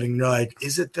happening. You're like,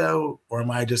 is it though, or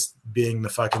am I just being the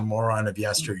fucking moron of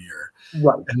yesteryear?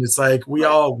 Right. And it's like we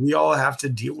all have to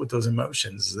deal with those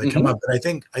emotions as they come up. But I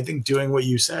think doing what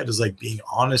you said is like being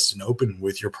honest and open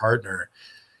with your partner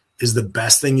is the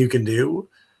best thing you can do,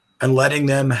 and letting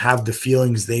them have the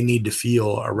feelings they need to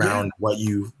feel around what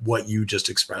you just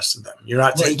expressed to them. You're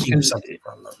not taking something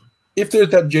from them. If there's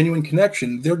that genuine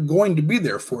connection, they're going to be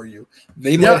there for you.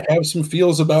 They might have some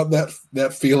feels about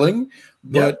that feeling,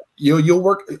 but you'll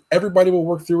work. Everybody will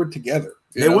work through it together.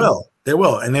 They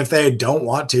will. And if they don't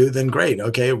want to, then great.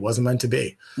 Okay, it wasn't meant to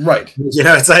be. Right.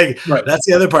 It's like that's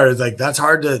the other part. It's like that's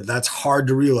hard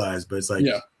to realize, but it's like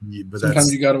but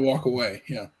sometimes you got to walk away.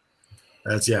 Yeah.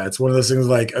 It's one of those things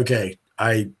like, okay,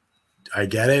 I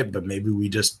get it, but maybe we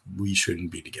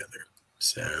shouldn't be together.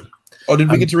 So. Oh,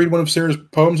 did we get to read one of Sarah's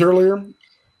poems earlier?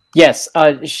 Yes.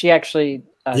 She actually.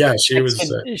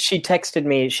 She texted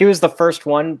me. She was the first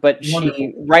one, but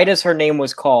she, right as her name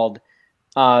was called,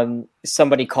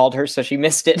 somebody called her, so she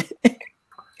missed it.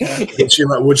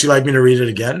 Would she like me to read it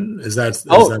again?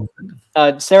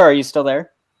 Sarah, are you still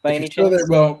there? By any chance? There,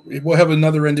 well, we'll have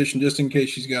another rendition just in case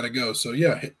she's got to go. So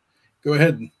go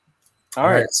ahead. All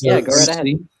right. So go right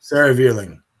ahead. Sarah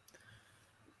Vierling.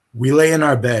 We lay in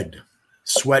our bed,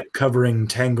 sweat covering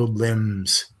tangled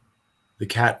limbs. The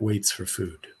cat waits for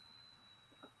food.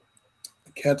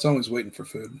 The cat's always waiting for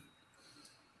food.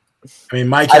 I mean,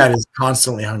 my cat is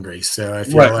constantly hungry, so I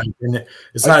feel like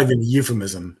it's not even a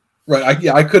euphemism. Right.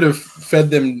 I could have fed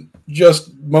them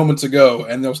just moments ago,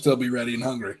 and they'll still be ready and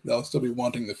hungry. They'll still be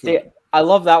wanting the food. See, I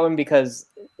love that one because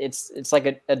it's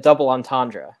like a double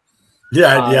entendre.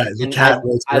 Yeah. The cat.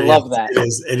 I love that.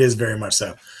 It is very much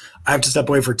so. I have to step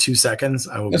away for 2 seconds.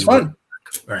 I will. That's fine.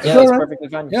 All right. Yeah, that's perfectly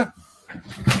fine. Yeah.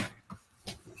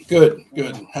 Good.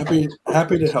 Happy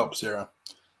to help, Sarah.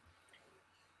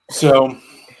 So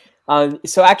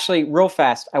actually, real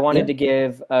fast, I wanted to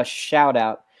give a shout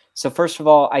out. So first of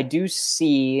all, I do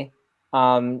see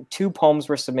 2 poems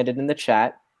were submitted in the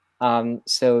chat.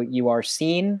 So you are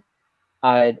seen.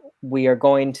 We are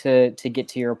going to get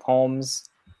to your poems.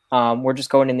 We're just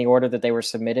going in the order that they were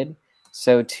submitted.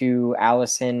 So to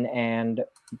Allison and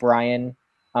Brian,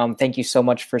 thank you so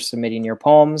much for submitting your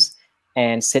poems,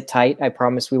 and sit tight. I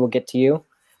promise we will get to you.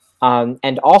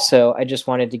 And also, I just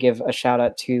wanted to give a shout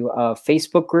out to a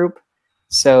Facebook group.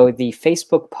 So the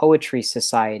Facebook Poetry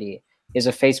Society is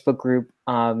a Facebook group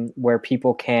where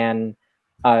people can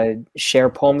share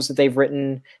poems that they've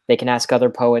written. They can ask other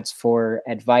poets for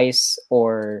advice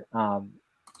or,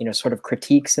 sort of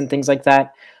critiques and things like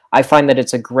that. I find that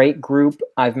it's a great group.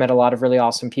 I've met a lot of really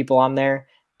awesome people on there.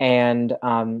 And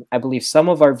I believe some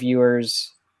of our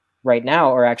viewers right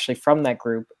now are actually from that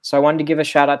group. So I wanted to give a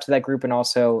shout out to that group and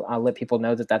also let people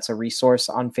know that that's a resource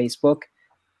on Facebook.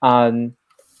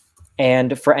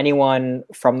 And for anyone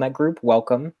from that group,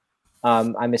 welcome.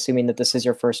 I'm assuming that this is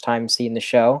your first time seeing the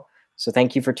show. So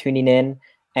thank you for tuning in,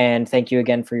 and thank you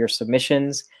again for your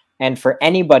submissions. And for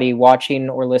anybody watching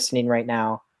or listening right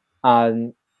now,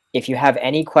 if you have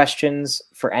any questions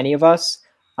for any of us,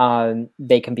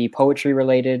 they can be poetry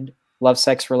related, love,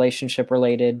 sex, relationship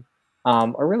related,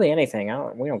 or really anything.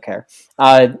 We don't care.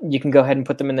 You can go ahead and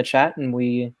put them in the chat, and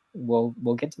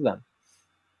we'll get to them.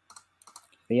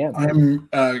 But yeah, I'm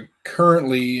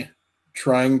currently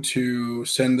trying to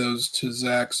send those to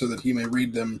Zach so that he may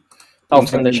read them.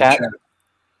 From the chat.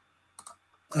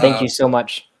 Thank you so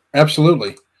much.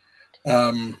 Absolutely.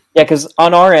 Because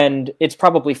on our end, it's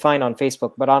probably fine on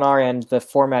Facebook, but on our end, the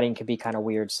formatting can be kind of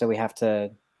weird, so we have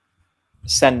to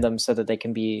send them so that they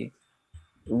can be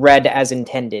read as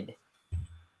intended.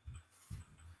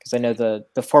 Because I know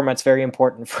the format's very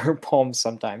important for poems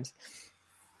sometimes.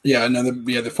 Yeah, no,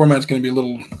 the format's going to be a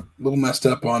little messed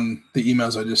up on the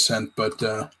emails I just sent, but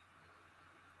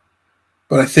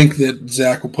I think that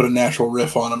Zach will put a natural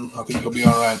riff on him. I think he'll be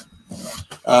all right.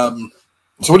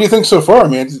 So what do you think so far,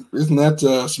 man? Isn't that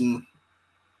some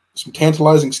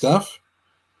tantalizing stuff?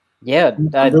 Yeah. I'm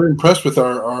very impressed with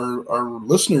our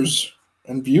listeners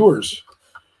and viewers.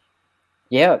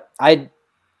 Yeah.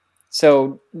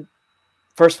 So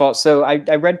first of all, I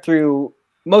read through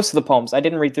most of the poems. I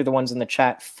didn't read through the ones in the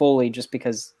chat fully just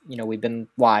because, we've been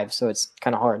live, so it's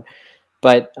kind of hard.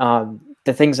 But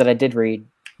the things that I did read,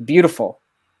 beautiful.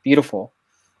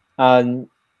 Even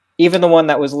the one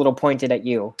that was a little pointed at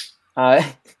you,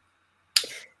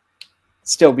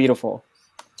 still beautiful.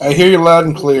 I hear you loud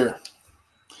and clear.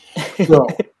 So,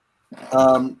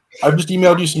 I've just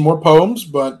emailed you some more poems,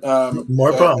 but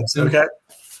more poems. Okay.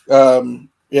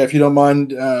 If you don't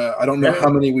mind, I don't know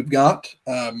how many we've got,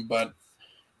 but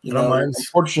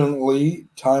unfortunately,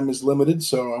 time is limited.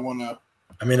 So I want to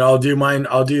I mean, I'll do mine.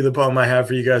 I'll do the poem I have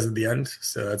for you guys at the end.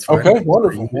 So that's fine. Okay,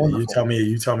 wonderful. You tell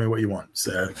me what you want.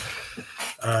 So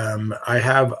I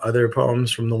have other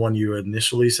poems from the one you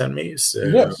initially sent me. So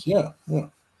yes, yeah.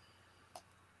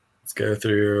 Let's go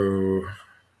through.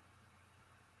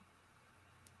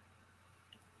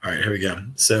 All right, here we go.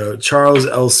 So Charles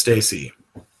L. Stacy.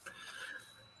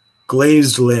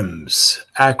 Glazed limbs,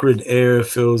 acrid air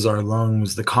fills our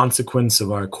lungs. The consequence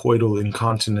of our coital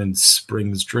incontinence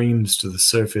brings dreams to the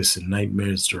surface and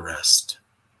nightmares to rest.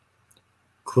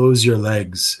 Close your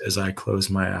legs as I close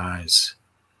my eyes.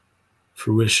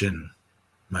 Fruition,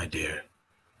 my dear.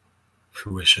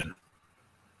 Fruition.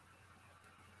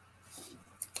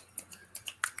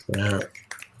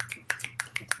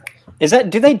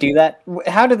 Do they do that?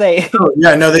 How do they? Oh,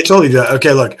 yeah, no, they totally do that.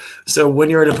 Okay, look. So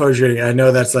when you're at a poetry reading, I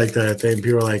know that's like the thing.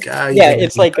 People are like, yeah,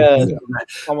 it's like but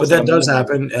that does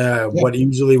happen. What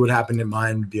usually would happen in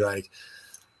mine would be like,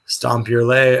 stomp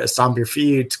your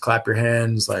feet, clap your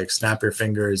hands, like snap your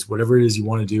fingers, whatever it is you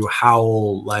want to do.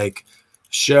 Howl, like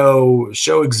show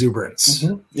exuberance,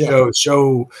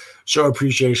 show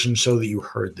appreciation, show that you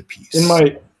heard the piece. In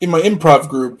my improv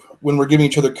group, when we're giving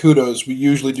each other kudos, we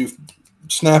usually do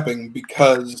snapping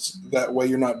because that way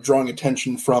you're not drawing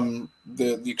attention from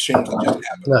the exchange that just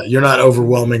happened. No, you're not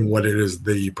overwhelming what it is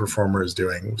the performer is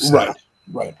doing. So.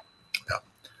 Right.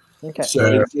 Yeah. Okay.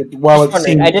 So while it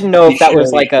seems I didn't know if that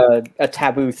was like a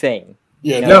taboo thing.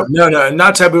 Yeah. You know? No,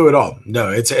 not taboo at all. No,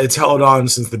 it's held on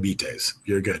since the beat days.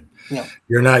 You're good. Yeah.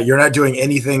 You're not doing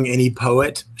anything any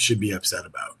poet should be upset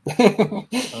about. All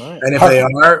right. And if they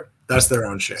are, that's their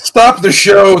own shit. Stop the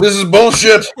show. This is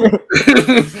bullshit.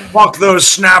 Fuck those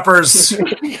snappers.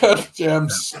 Goddamn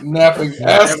snapping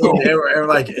asshole.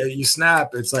 Like you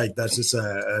snap, it's like that's just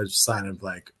a sign of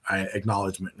like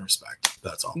acknowledgement and respect.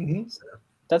 That's all. Mm-hmm. So.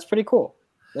 That's pretty cool.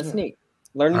 That's neat.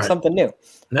 Learning right. something new.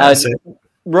 No,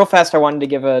 real fast, I wanted to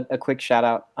give a quick shout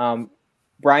out.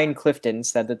 Brian Clifton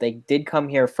said that they did come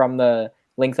here from the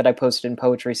link that I posted in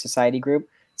Poetry Society group.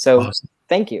 So awesome.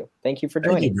 Thank you for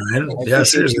joining. Thank you, Brian. Yeah,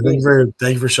 seriously.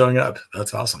 Thank you for showing up.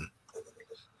 That's awesome.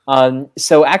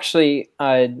 So actually,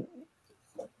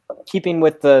 keeping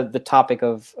with the topic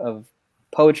of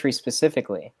poetry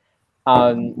specifically,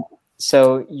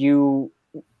 so you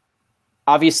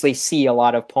obviously see a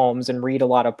lot of poems and read a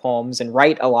lot of poems and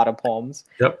write a lot of poems.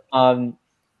 Yep.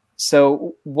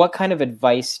 So what kind of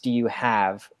advice do you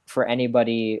have for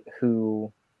anybody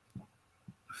who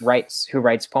writes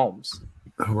poems?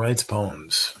 Who writes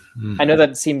poems? I know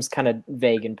that seems kind of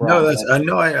vague and broad.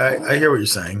 No, I hear what you're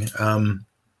saying.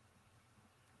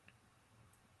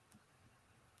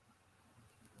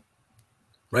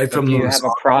 Right from do you have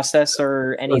a process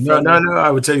or anything? No.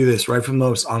 I would tell you this: right from the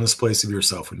most honest place of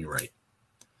yourself when you write,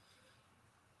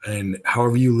 and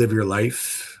however you live your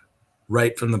life,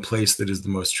 write from the place that is the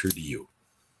most true to you.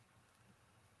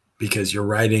 Because your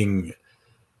writing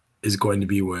is going to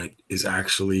be what is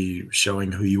actually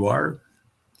showing who you are,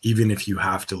 even if you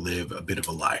have to live a bit of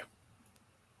a lie.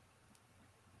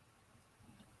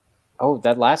 Oh,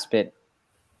 that last bit,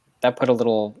 that put a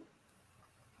little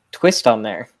twist on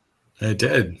there. It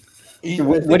did.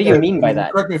 What do you mean by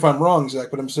that? Correct me if I'm wrong, Zach,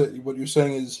 but what you're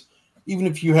saying is even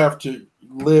if you have to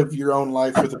live your own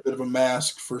life with a bit of a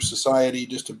mask for society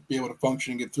just to be able to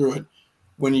function and get through it,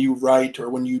 when you write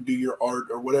or when you do your art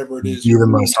or whatever it is, you're the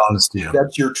most honest. Yeah,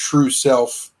 that's your true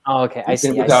self. Oh, okay, I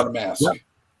see. Without a mask. Yep.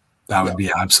 That would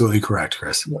be absolutely correct,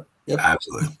 Chris. Yep.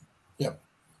 Absolutely. Yep.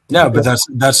 No, but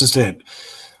that's just it.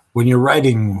 When you're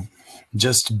writing,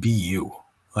 just be you.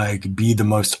 Like, be the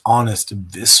most honest,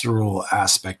 visceral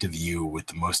aspect of you with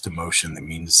the most emotion that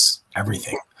means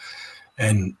everything.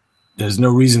 And there's no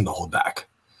reason to hold back.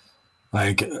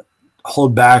 Like,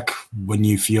 hold back when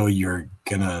you feel you're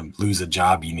gonna lose a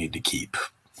job you need to keep.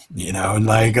 You know, and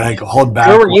like hold back.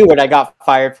 Where were you when I got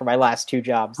fired for my last 2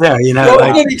 jobs? Yeah, you know,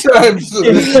 many times.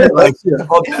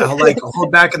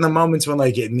 Hold back in the moments when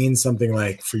like it means something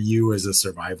like for you as a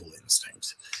survival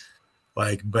instinct.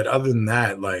 Like, but other than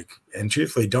that, like, and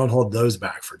truthfully, don't hold those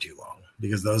back for too long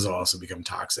because those will also become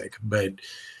toxic. But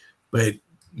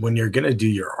when you're gonna do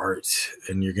your art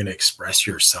and you're gonna express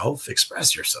yourself.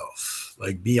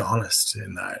 Like, be honest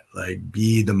in that. Like,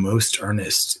 be the most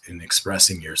earnest in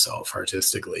expressing yourself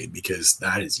artistically because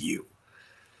that is you.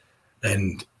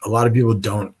 And a lot of people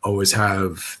don't always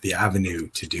have the avenue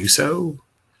to do so,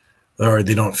 or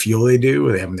they don't feel they do,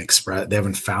 or they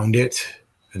haven't found it.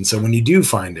 And so when you do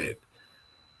find it,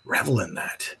 revel in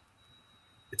that.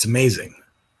 It's amazing.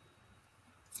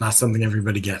 It's not something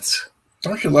everybody gets.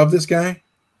 Don't you love this guy?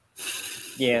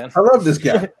 Yeah. I love this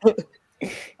guy.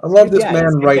 I love this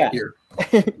man right here.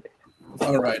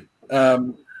 All right.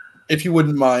 if you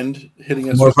wouldn't mind hitting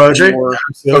us more poetry.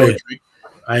 Poetry.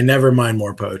 I never mind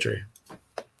more poetry.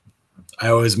 I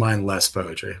always mind less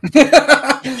poetry.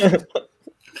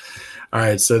 All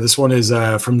right, so this one is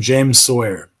from James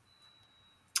Sawyer.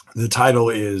 The title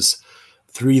is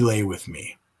 "Three Lay With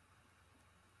Me."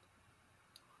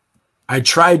 I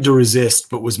tried to resist,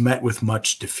 but was met with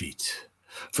much defeat.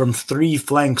 From three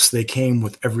flanks they came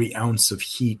with every ounce of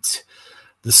heat.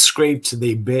 The scraped,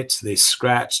 they bit, they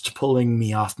scratched, pulling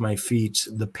me off my feet.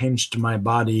 The pinched my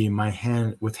body, my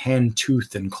hand with hand,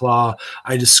 tooth, and claw.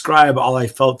 I describe all I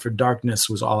felt, for darkness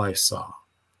was all I saw.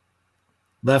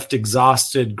 Left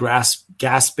exhausted,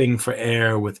 gasping for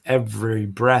air with every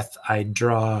breath I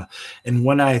draw. And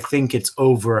when I think it's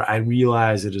over, I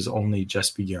realize it has only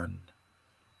just begun.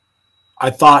 I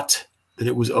thought that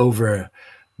it was over.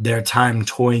 Their time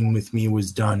toying with me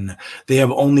was done. They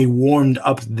have only warmed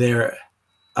up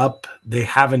they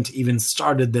haven't even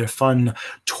started their fun.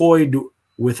 Toyed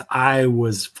with I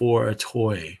was for a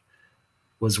toy,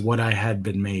 was what I had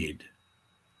been made.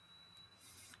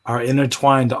 Our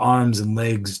intertwined arms and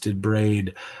legs did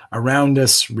braid. Around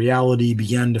us, reality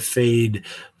began to fade.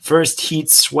 First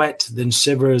heat, sweat, then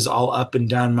shivers all up and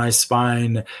down my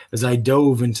spine as I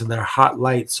dove into their hot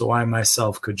light so I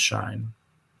myself could shine.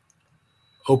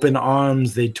 Open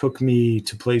arms, they took me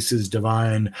to places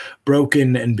divine.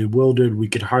 Broken and bewildered, we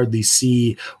could hardly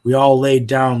see. We all laid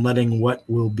down, letting what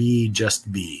will be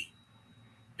just be.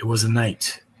 It was a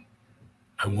night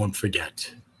I won't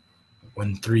forget,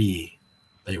 when three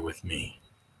lay with me.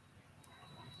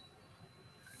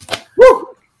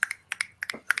 Woo!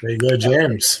 There you go,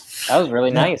 James. That was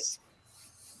really nice.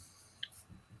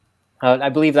 I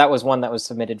believe that was one that was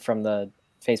submitted from the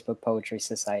Facebook Poetry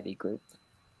Society group.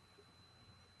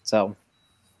 So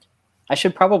I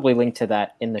should probably link to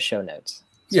that in the show notes.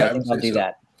 So I think I'll do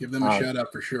that. Give them a shout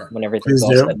out for sure. When everything's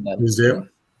all said and done. Please do.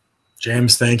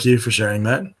 James, thank you for sharing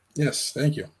that. Yes,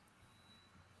 thank you.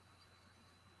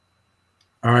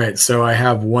 All right, so I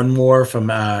have one more from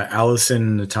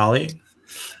Allison Natali.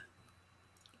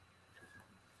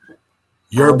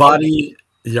 Your body,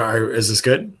 is this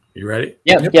good? You ready?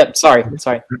 Yep. Sorry.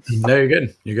 No, you're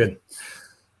good. You're good.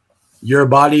 Your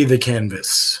body, the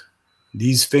canvas.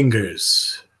 These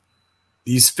fingers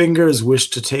wish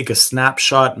to take a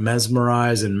snapshot,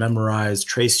 mesmerize and memorize,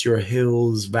 trace your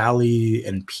hills, valley,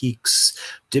 and peaks,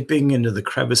 dipping into the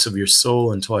crevice of your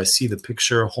soul until I see the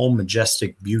picture, whole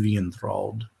majestic beauty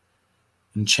enthralled.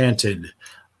 Enchanted,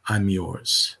 I'm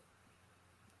yours.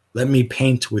 Let me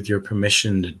paint with your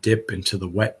permission to dip into the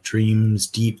wet dreams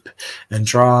deep and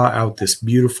draw out this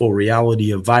beautiful reality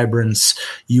of vibrance.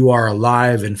 You are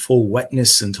alive in full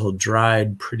wetness until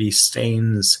dried pretty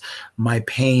stains. My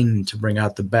pain to bring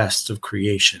out the best of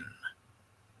creation.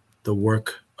 The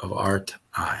work of art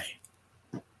I.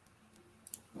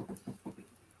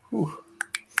 Whew.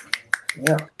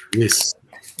 Yeah. Yes.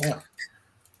 Yeah.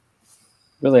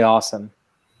 Really awesome.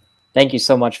 Thank you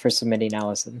so much for submitting,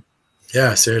 Allison.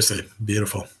 Yeah, seriously,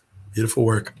 beautiful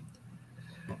work.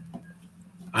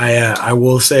 I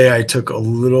will say I took a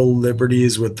little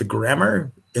liberties with the grammar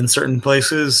in certain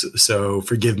places, so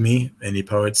forgive me, any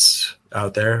poets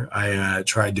out there. I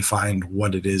tried to find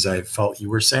what it is I felt you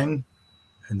were saying,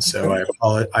 and so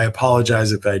I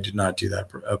apologize if I did not do that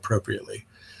appropriately.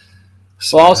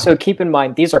 So, well, also keep in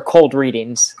mind these are cold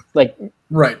readings. Like,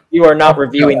 right, you are not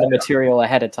reviewing the material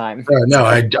ahead of time. No,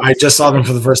 I just saw them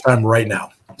for the first time right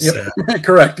now. Yep. So.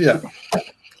 Correct. Yeah.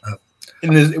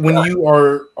 And when you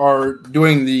are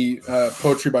doing the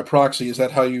poetry by proxy, is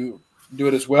that how you do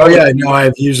it as well? Oh yeah, no,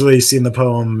 I've usually seen the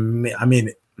poem. I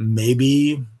mean,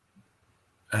 maybe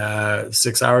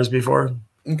 6 hours before.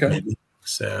 Okay. Maybe.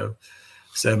 So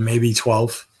maybe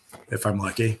 12 if I'm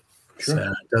lucky. Sure. So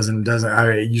it doesn't.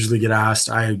 I usually get asked.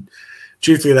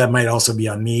 Truthfully, that might also be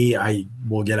on me. I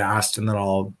will get asked, and then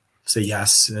I'll say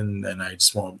yes, and then I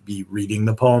just won't be reading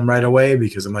the poem right away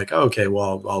because I'm like, oh, okay,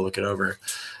 well, I'll look it over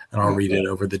and I'll read it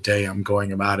over the day I'm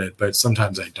going about it. But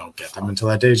sometimes I don't get them until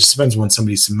that day. It just depends when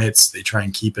somebody submits. They try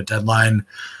and keep a deadline,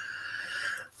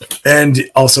 and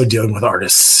also dealing with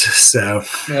artists. So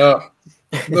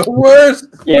the worst.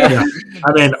 Yeah.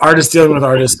 I mean, artists dealing with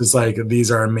artists is like,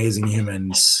 these are amazing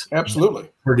humans. Absolutely.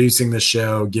 Producing the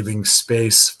show, giving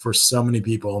space for so many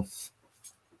people.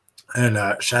 And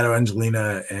Shadow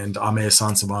Angelina and Ame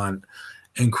Sansabant,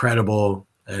 incredible.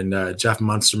 And Jeff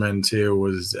Munsterman, too,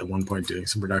 was at one point doing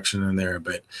some production in there.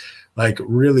 But, like,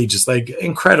 really just, like,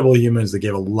 incredible humans that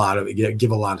give a lot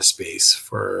of space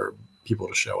for people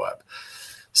to show up.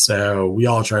 So we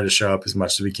all try to show up as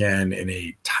much as we can in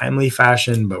a timely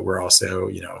fashion, but we're also,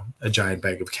 a giant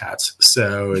bag of cats.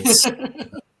 So it's...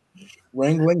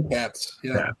 Wrangling cats.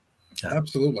 Yeah.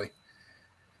 Absolutely.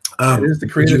 It is the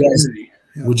creative community.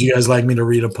 Yeah. Would you guys like me to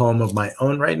read a poem of my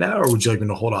own right now, or would you like me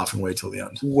to hold off and wait till the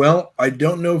end? Well, I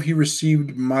don't know if you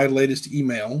received my latest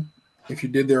email. If you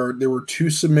did, there were 2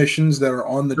 submissions that are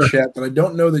on the chat, but I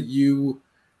don't know that you.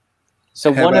 So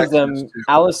one of them,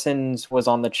 Allison's, was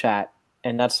on the chat,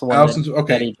 and that's the one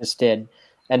that he just did.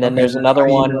 And then there's another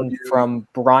one from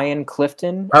Brian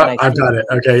Clifton. Oh, I've got it.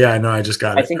 Okay, yeah, I know. I just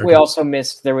got it. I think we also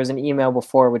missed. There was an email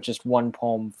before with just one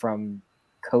poem from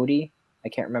Cody. I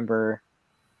can't remember.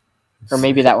 Or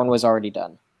maybe that one was already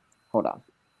done. Hold on.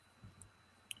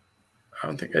 I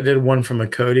don't think I did one from a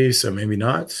Cody, so maybe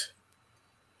not.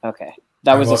 Okay.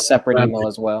 That was a separate email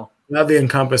as well. Gladly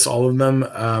encompass all of them.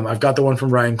 I've got the one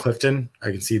from Ryan Clifton. I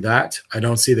can see that. I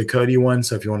don't see the Cody one,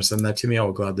 so if you want to send that to me, I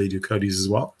will gladly do Cody's as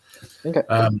well. Okay.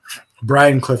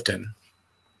 Brian Clifton.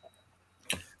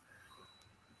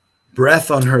 Breath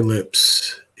on her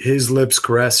lips. His lips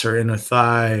caress her inner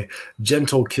thigh.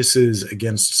 Gentle kisses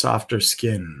against softer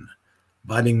skin.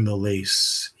 Biting the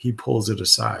lace, he pulls it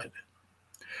aside.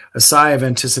 A sigh of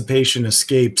anticipation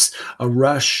escapes, a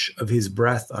rush of his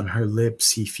breath on her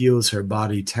lips. He feels her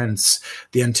body tense.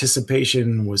 The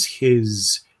anticipation was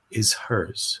his, is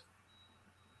hers.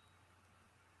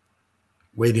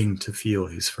 Waiting to feel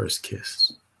his first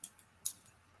kiss.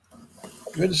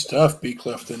 Good stuff, B.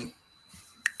 Clifton.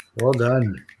 Well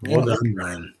done. Well done,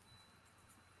 Brian.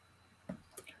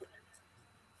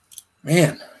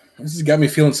 Man, this has got me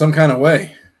feeling some kind of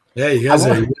way. Yeah, you guys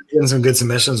are getting some good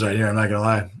submissions right here. I'm not going to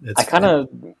lie. I kind of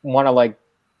want to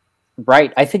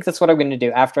write. I think that's what I'm going to do.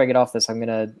 After I get off this, I'm going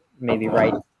to maybe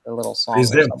write a little song. Please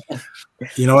do.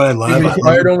 You know what I love? I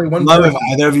love if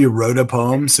either of you wrote a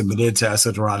poem, submitted to SH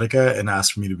Erotica, and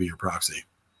asked for me to be your proxy.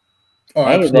 Oh,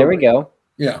 hey, absolutely. There we go.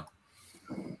 Yeah.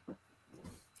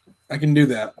 I can do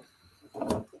that.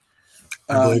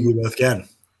 I believe you both can.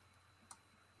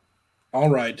 All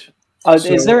right.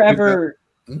 Is there ever...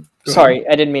 Sorry,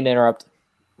 I didn't mean to interrupt.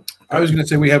 I was going to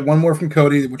say we have one more from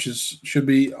Cody, which should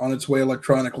be on its way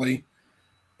electronically.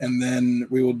 And then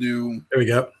we will do... There we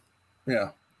go.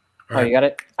 Yeah. Oh, you got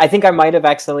it? I think I might have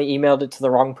accidentally emailed it to the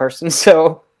wrong person,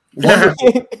 so... Well,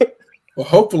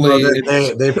 hopefully...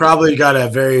 Well, they probably got a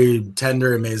very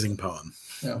tender, amazing poem.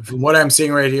 Yeah. From what I'm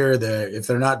seeing right here, if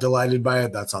they're not delighted by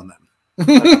it, that's on them.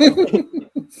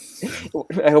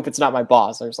 I hope it's not my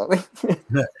boss or something.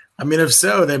 I mean, if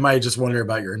so, they might just wonder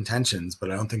about your intentions, but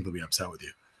I don't think they'll be upset with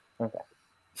you. Okay.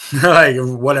 Like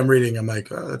what I'm reading, I'm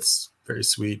like, oh, that's very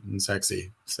sweet and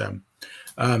sexy. So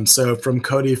from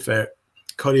Cody Ferre,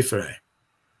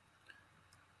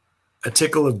 a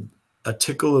tickle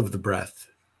of the breath,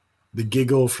 the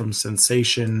giggle from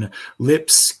sensation,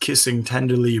 lips kissing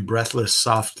tenderly, breathless,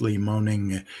 softly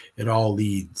moaning. It all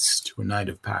leads to a night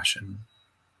of passion.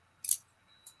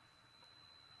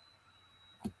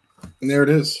 And there it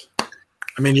is.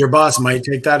 I mean, your boss might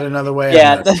take that another way.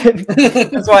 Yeah,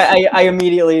 that's why I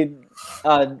immediately,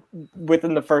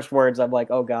 within the first words, I'm like,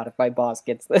 oh God, if my boss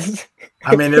gets this.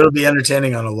 I mean, it'll be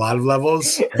entertaining on a lot of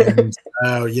levels. And,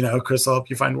 Chris will help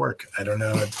you find work. I don't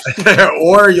know.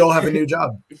 Or you'll have a new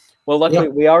job. Well, luckily,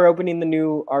 we are opening the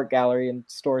new art gallery and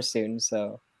store soon.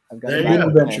 So I've got an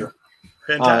adventure.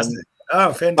 Fantastic.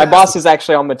 Fantastic. My boss is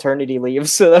actually on maternity leave,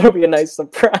 so that'll be a nice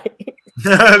surprise.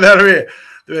 That'll be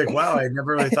like, wow, I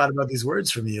never really thought about these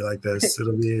words from you like this.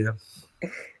 It'll be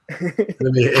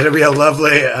a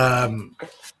lovely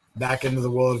back into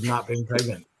the world of not being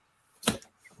pregnant.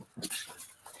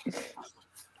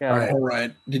 Yeah. All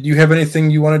right. Did you have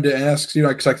anything you wanted to ask?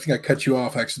 Because I think I cut you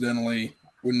off accidentally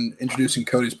when introducing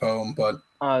Cody's poem. But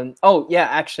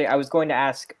actually, I was going to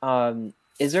ask: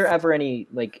 is there ever any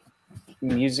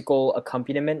musical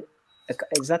accompaniment?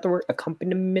 Is that the word?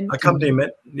 Accompaniment?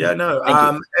 Accompaniment. Yeah, no.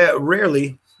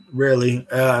 Rarely.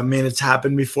 I mean, it's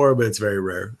happened before, but it's very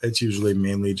rare. It's usually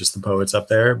mainly just the poets up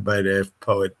there. But if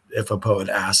a poet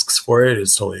asks for it,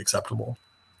 it's totally acceptable.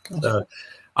 So,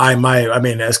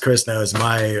 as Chris knows,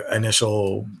 my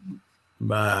initial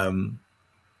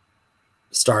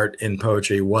start in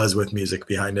poetry was with music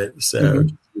behind it. So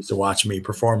he used to watch me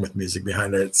perform with music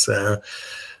behind it. So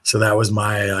that was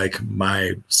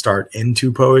my start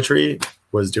into poetry,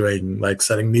 was doing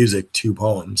setting music to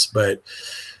poems, but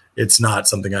it's not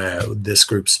something this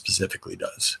group specifically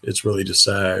does. It's really just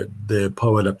the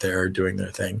poet up there doing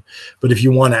their thing. But if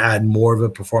you want to add more of a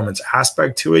performance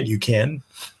aspect to it, you can.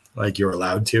 You're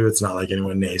allowed to. It's not like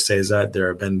anyone naysays that. There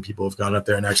have been people who've gone up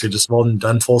there and actually just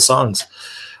done full songs.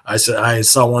 I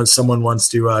saw someone once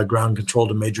do ground control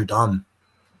to Major Dom.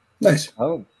 Nice.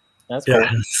 Oh, that's cool.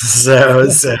 Yeah.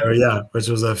 So yeah, which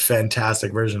was a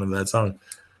fantastic version of that song.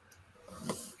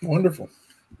 Wonderful.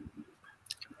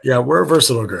 Yeah, we're a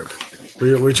versatile group.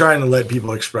 We're trying to let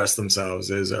people express themselves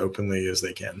as openly as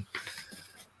they can.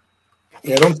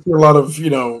 Yeah, I don't see a lot of,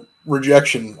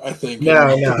 rejection, I think. No.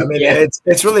 I mean,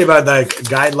 it's really about like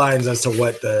guidelines as to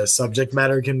what the subject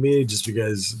matter can be, just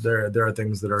because there are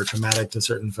things that are traumatic to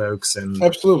certain folks, and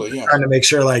absolutely, yeah, trying to make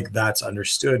sure like that's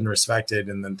understood and respected,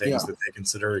 and then things that they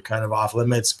consider kind of off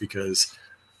limits because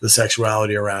the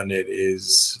sexuality around it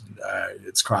is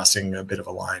it's crossing a bit of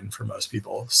a line for most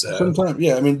people. So sometimes,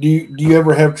 yeah. I mean, do you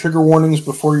ever have trigger warnings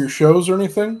before your shows or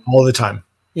anything? All the time.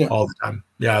 Yeah, all the time.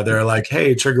 Yeah, they're like,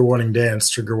 hey, trigger warning dance,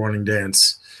 trigger warning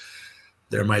dance.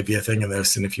 There might be a thing in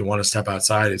this, and if you want to step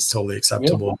outside, it's totally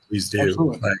acceptable. Yeah, please do.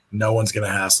 Absolutely. Like, no one's going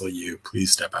to hassle you.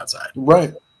 Please step outside.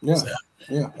 Right. Yeah. So.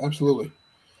 Yeah. Absolutely.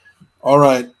 All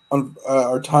right.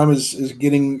 Our time is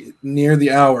getting near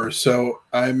the hour, so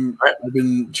I've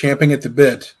been champing at the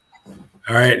bit.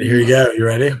 All right, here you go. You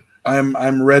ready?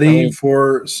 I'm ready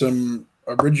for some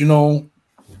original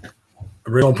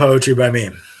poetry by me.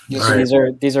 Yes,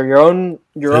 right. These are your own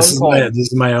poems. This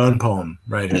is my own poem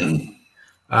right here.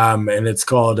 And it's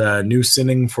called New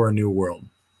Sinning for a New World.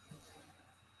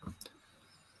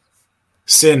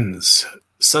 Sins.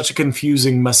 Such a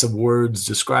confusing mess of words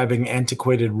describing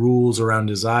antiquated rules around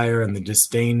desire and the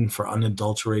disdain for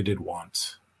unadulterated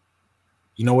want.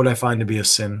 You know what I find to be a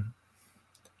sin?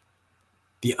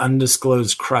 The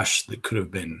undisclosed crush that could have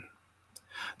been.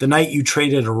 The night you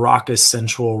traded a raucous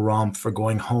sensual romp for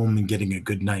going home and getting a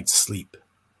good night's sleep.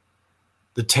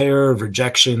 The terror of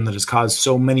rejection that has caused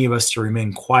so many of us to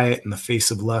remain quiet in the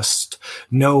face of lust.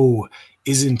 No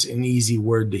isn't an easy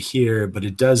word to hear, but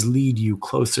it does lead you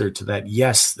closer to that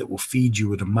yes that will feed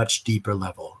you at a much deeper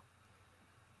level.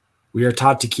 We are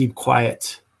taught to keep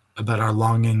quiet about our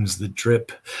longings that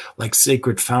drip like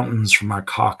sacred fountains from our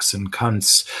cocks and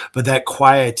cunts, but that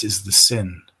quiet is the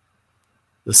sin.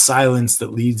 The silence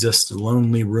that leads us to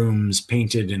lonely rooms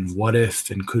painted in what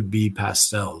if and could be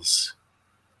pastels.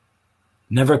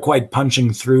 Never quite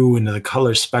punching through into the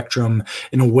color spectrum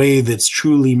in a way that's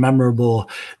truly memorable,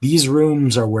 these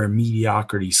rooms are where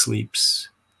mediocrity sleeps.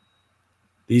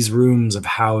 These rooms have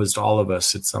housed all of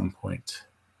us at some point.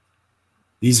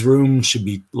 These rooms should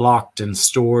be locked and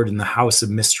stored in the house of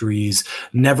mysteries,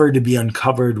 never to be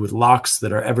uncovered with locks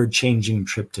that are ever-changing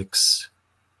triptychs.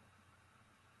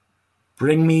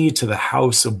 Bring me to the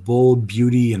house of bold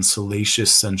beauty and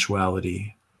salacious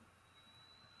sensuality.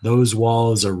 Those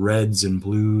walls are reds and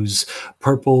blues,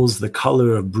 purples the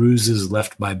color of bruises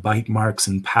left by bite marks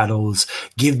and paddles.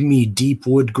 Give me deep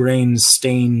wood grains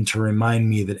stained to remind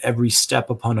me that every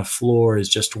step upon a floor is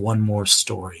just one more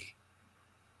story.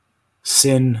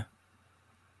 Sin,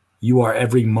 you are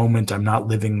every moment I'm not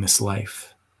living this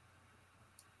life.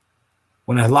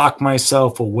 When I lock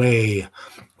myself away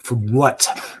from what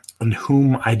and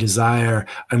whom I desire,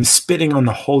 I'm spitting on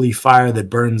the holy fire that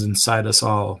burns inside us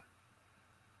all.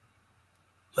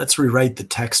 Let's rewrite the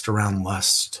text around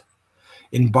lust.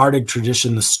 In bardic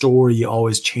tradition, the story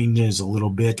always changes a little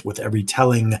bit with every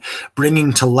telling,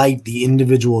 bringing to light the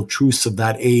individual truths of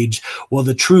that age. Well,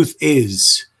 the truth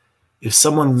is, if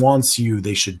someone wants you,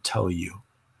 they should tell you.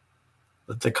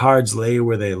 Let the cards lay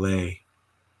where they lay.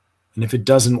 And if it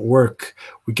doesn't work,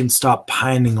 we can stop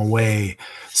pining away.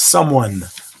 Someone,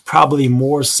 probably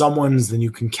more someones than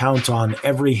you can count on,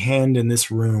 every hand in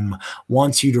this room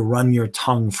wants you to run your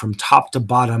tongue from top to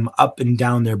bottom, up and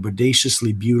down their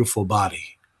bodaciously beautiful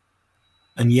body.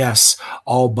 And yes,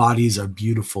 all bodies are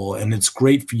beautiful, and it's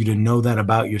great for you to know that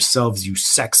about yourselves, you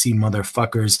sexy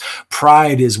motherfuckers.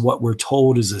 Pride is what we're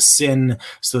told is a sin,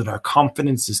 so that our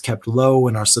confidence is kept low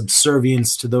and our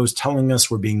subservience to those telling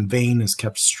us we're being vain is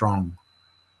kept strong.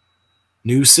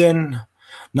 New sin?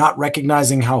 Not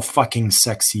recognizing how fucking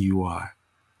sexy you are.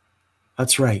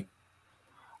 That's right.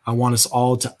 I want us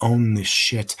all to own this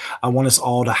shit. I want us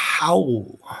all to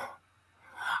howl.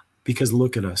 Because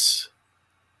look at us.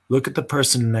 Look at the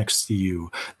person next to you.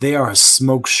 They are a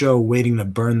smoke show waiting to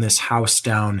burn this house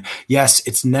down. Yes,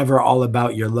 it's never all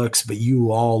about your looks, but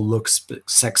you all look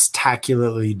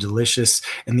sextacularly delicious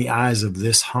in the eyes of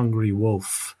this hungry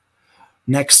wolf.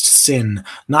 Next sin,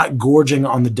 not gorging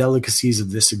on the delicacies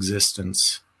of this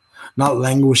existence, not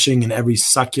languishing in every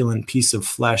succulent piece of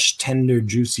flesh, tender,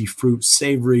 juicy fruit,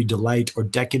 savory delight, or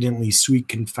decadently sweet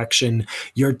confection.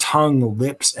 Your tongue,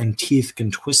 lips, and teeth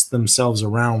can twist themselves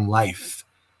around life,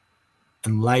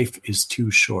 and life is too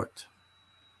short.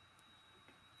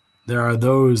 There are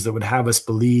those that would have us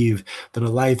believe that a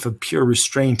life of pure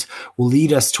restraint will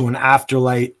lead us to an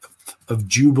afterlife of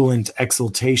jubilant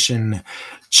exultation.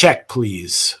 Check,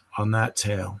 please, on that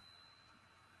tale.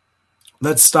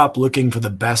 Let's stop looking for the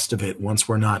best of it once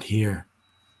we're not here.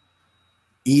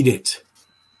 Eat it,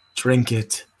 drink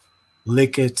it,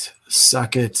 Lick it,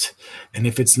 suck it, and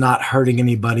if it's not hurting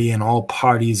anybody and all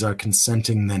parties are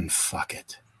consenting, then fuck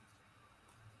it.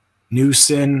 New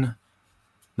sin,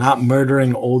 not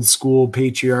murdering old school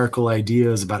patriarchal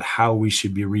ideas about how we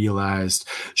should be realized.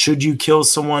 Should you kill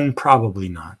someone? Probably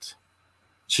not.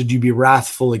 Should you be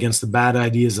wrathful against the bad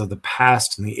ideas of the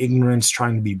past and the ignorance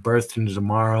trying to be birthed into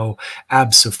tomorrow?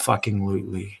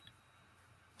 Abso-fucking-lutely.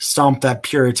 Stomp that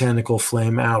puritanical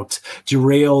flame out,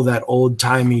 derail that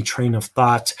old-timey train of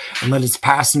thought, and let its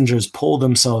passengers pull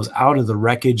themselves out of the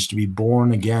wreckage to be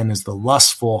born again as the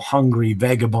lustful, hungry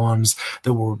vagabonds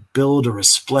that will build a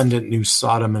resplendent new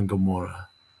Sodom and Gomorrah,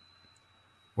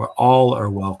 where all are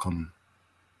welcome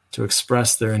to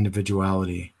express their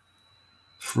individuality,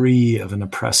 free of an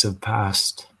oppressive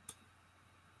past.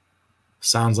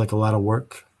 Sounds like a lot of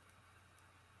work?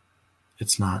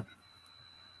 It's not.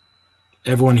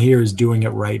 Everyone here is doing it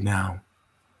right now,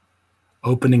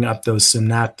 opening up those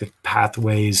synaptic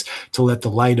pathways to let the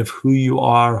light of who you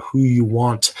are, who you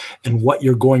want, and what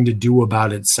you're going to do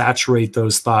about it saturate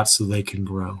those thoughts so they can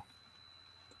grow.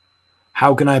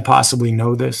 How can I possibly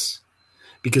know this?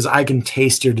 Because I can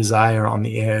taste your desire on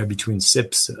the air between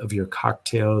sips of your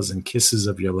cocktails and kisses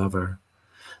of your lover.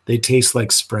 They taste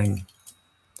like spring.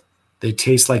 They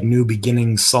taste like new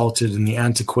beginnings salted in the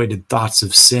antiquated thoughts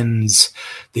of sins.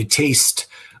 They taste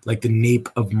like the nape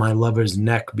of my lover's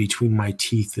neck between my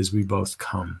teeth as we both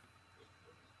come.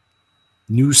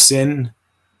 New sin,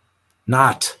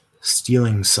 not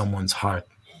stealing someone's heart.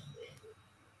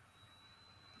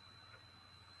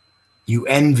 You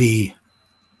envy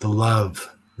the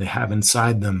love they have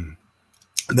inside them,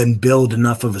 then build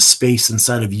enough of a space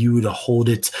inside of you to hold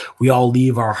it. We all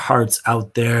leave our hearts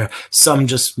out there, some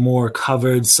just more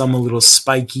covered, some a little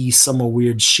spiky, some a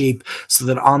weird shape, so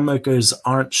that onlookers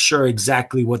aren't sure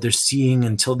exactly what they're seeing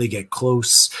until they get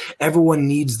close. Everyone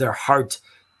needs their heart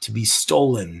to be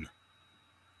stolen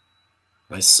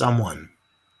by someone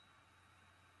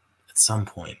at some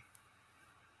point.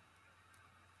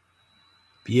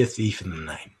 Be a thief in the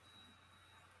night.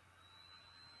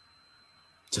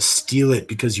 Just steal it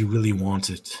because you really want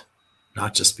it,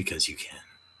 not just because you can.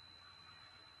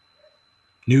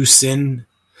 New sin,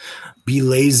 be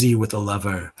lazy with a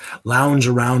lover. Lounge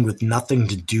around with nothing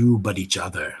to do but each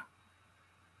other.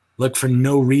 Look for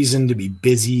no reason to be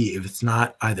busy if it's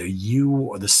not either you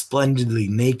or the splendidly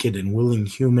naked and willing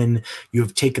human you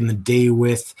have taken the day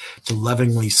with to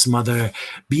lovingly smother.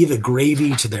 Be the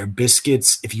gravy to their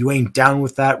biscuits. If you ain't down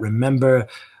with that, remember,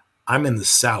 I'm in the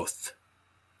South.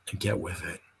 And get with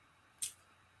it.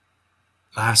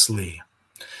 Lastly,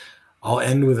 I'll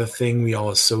end with a thing we all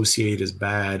associate as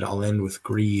bad. I'll end with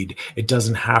greed. It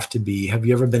doesn't have to be. Have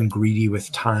you ever been greedy with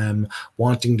time,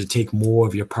 wanting to take more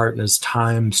of your partner's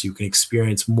time so you can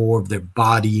experience more of their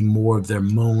body, more of their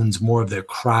moans, more of their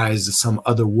cries to some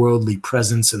otherworldly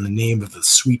presence in the name of the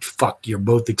sweet fuck you're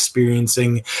both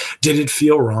experiencing? Did it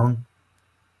feel wrong?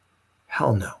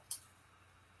 Hell no.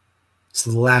 So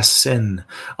the last sin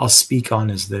I'll speak on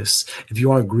is this. If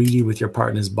you aren't greedy with your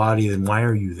partner's body, then why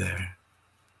are you there?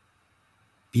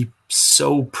 Be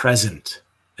so present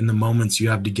in the moments you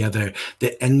have together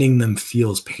that ending them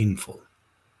feels painful.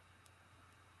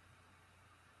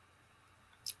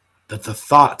 That the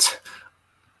thought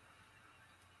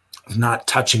of not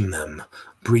touching them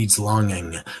breeds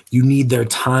longing. You need their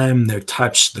time, their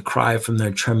touch, the cry from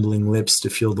their trembling lips to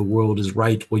feel the world is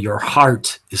right while your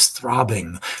heart is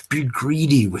throbbing. Be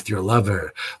greedy with your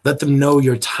lover. Let them know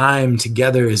your time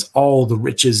together is all the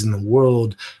riches in the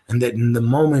world, and that in the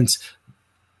moment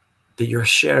that you're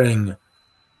sharing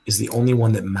is the only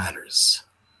one that matters.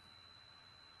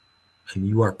 And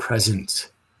you are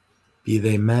present. Be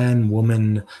they man,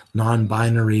 woman,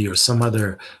 non-binary, or some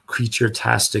other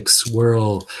creature-tastic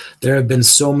swirl. There have been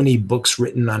so many books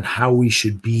written on how we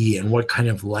should be and what kind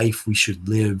of life we should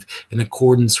live in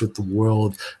accordance with the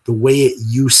world, the way it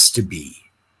used to be.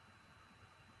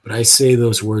 But I say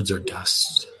those words are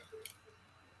dust.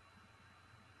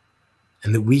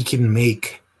 And that we can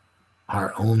make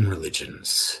our own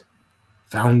religions,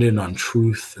 founded on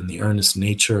truth and the earnest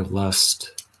nature of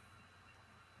lust.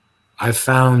 I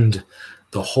found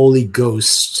the Holy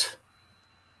Ghost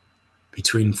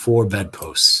between 4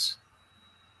 bedposts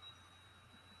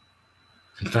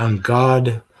and found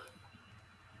God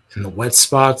in the wet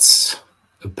spots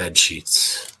of bed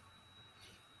sheets.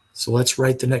 So let's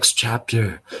write the next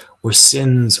chapter where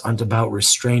sins aren't about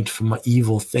restraint from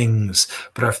evil things,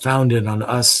 but are founded on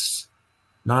us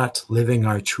not living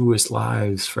our truest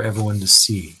lives for everyone to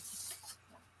see.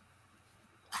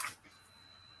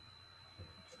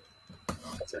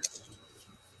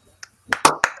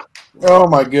 Oh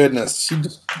my goodness.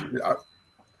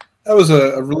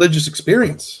 a religious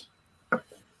experience.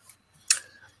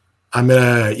 I'm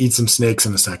gonna eat some snakes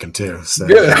in a second too. So.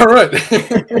 Good. All right.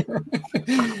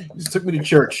 Just took me to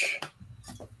church.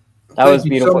 That was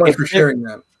beautiful. Thank you so much for sharing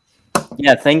that.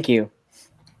 Yeah, thank you.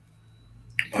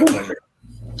 My pleasure.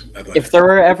 If there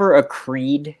were ever a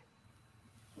creed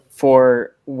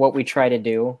for what we try to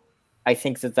do, I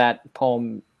think that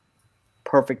poem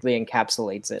perfectly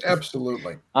encapsulates it.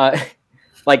 Absolutely.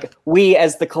 Like we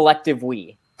as the collective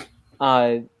we,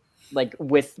 like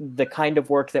with the kind of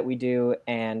work that we do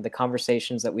and the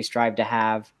conversations that we strive to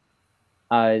have,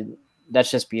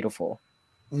 that's just beautiful.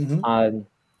 Mm-hmm.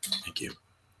 Thank you.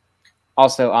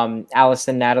 Also,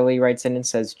 Allison Natalie writes in and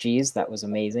says, geez, that was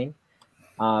amazing.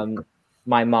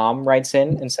 My mom writes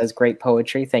in and says, great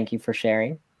poetry. Thank you for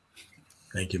sharing.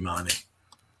 Thank you, Monty.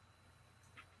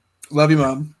 Love you,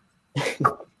 Mom.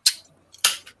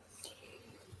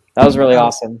 That was really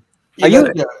awesome.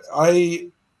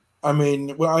 I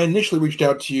mean, well, I initially reached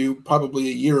out to you probably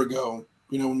a year ago,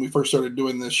 when we first started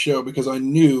doing this show, because I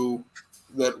knew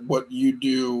that what you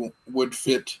do would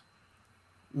fit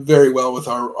very well with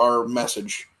our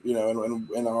message,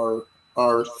 and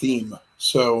our theme.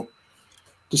 So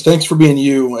just thanks for being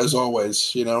you as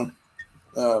always,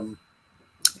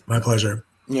 My pleasure.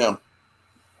 Yeah.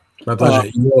 My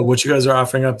pleasure. What you guys are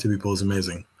offering up to people is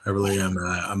amazing. I really am.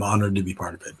 I'm honored to be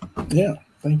part of it. Yeah.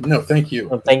 Thank you.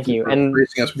 Well, thank you. And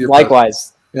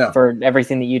likewise for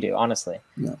everything that you do, honestly.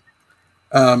 Yeah.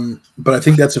 But I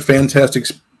think that's a fantastic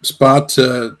spot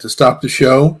to stop the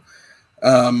show.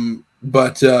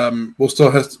 But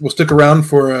we'll stick around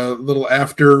for a little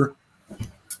after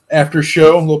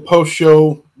show, a little post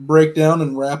show breakdown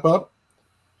and wrap up.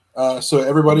 So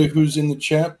everybody who's in the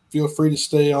chat, feel free to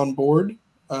stay on board.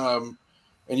 And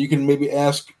you can maybe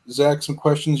ask Zach some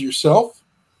questions yourself.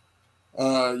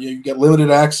 You get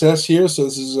limited access here, so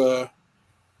this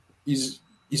is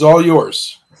he's all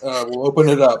yours. We'll open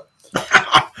it up.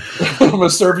 I'm gonna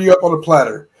serve you up on a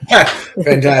platter.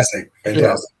 Fantastic.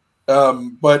 Yeah.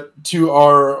 But to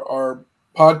our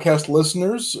podcast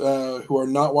listeners who are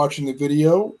not watching the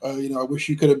video, I wish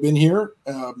you could have been here.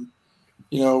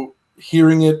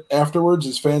 Hearing it afterwards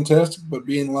is fantastic, but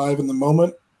being live in the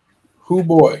moment,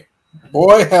 boy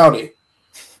howdy,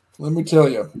 let me tell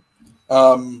you.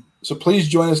 So please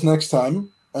join us next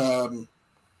time.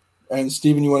 And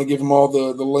Stephen, you want to give them all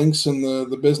the links and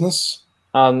the business?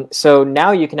 So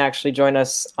now you can actually join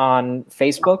us on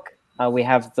Facebook. We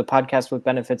have the Podcast with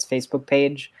Benefits Facebook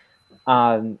page,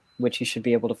 which you should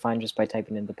be able to find just by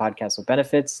typing in the Podcast with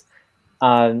Benefits.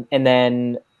 And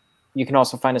then you can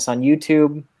also find us on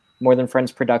YouTube. More Than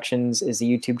Friends Productions is the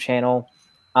YouTube channel.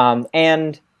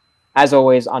 And as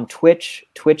always on Twitch,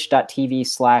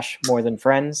 twitch.tv/More Than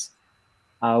Friends.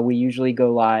 We usually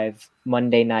go live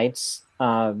Monday nights,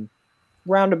 around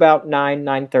about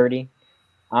 9:30.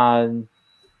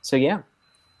 So yeah.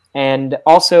 And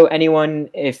also anyone,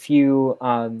 if you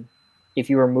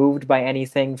were moved by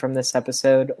anything from this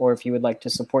episode, or if you would like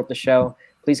to support the show,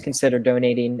 please consider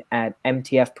donating at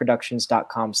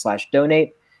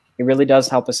mtfproductions.com/donate. It really does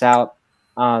help us out.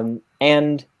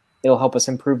 And it'll help us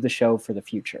improve the show for the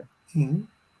future. Mm-hmm.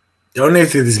 Donate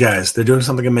to these guys. They're doing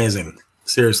something amazing.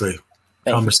 Seriously.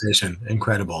 Conversation.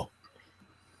 Incredible.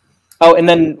 Oh, and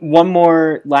then one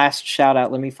more last shout out.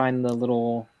 Let me find the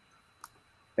little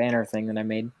banner thing that I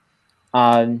made.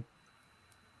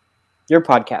 Your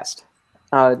podcast.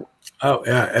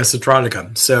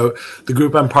 Esoterotica. So the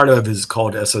group I'm part of is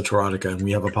called Esoterotica, and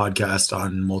we have a podcast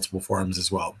on multiple forums as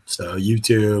well. So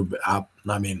YouTube, all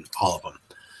of them.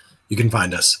 You can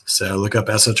find us. So look up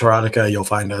Esoterotica, you'll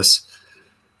find us.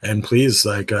 And please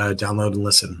download and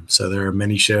listen. So there are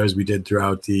many shows we did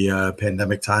throughout the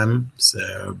pandemic time,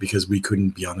 so because we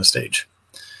couldn't be on the stage.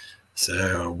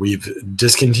 So we've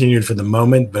discontinued for the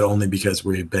moment, but only because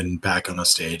we've been back on the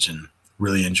stage and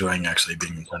really enjoying actually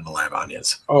being in front of a live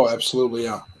audience. Oh, absolutely,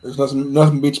 yeah. There's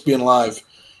nothing beats being live.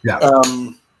 Yeah.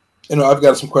 I've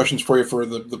got some questions for you for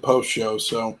the post show.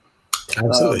 So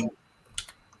absolutely.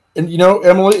 And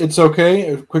Emily, it's okay.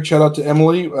 A quick shout out to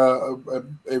Emily, a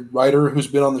writer who's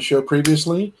been on the show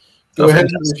previously. Go ahead,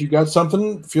 and if you got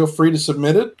something, feel free to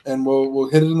submit it, and we'll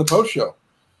hit it in the post show.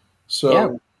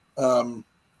 So, but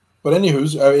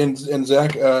anywho's, and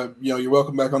Zach, you're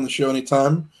welcome back on the show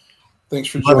anytime. Thanks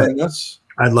for joining us.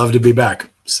 I'd love to be back.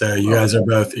 So you guys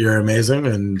you're amazing,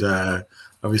 and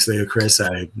obviously, Chris,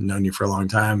 I've known you for a long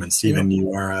time, and Stephen,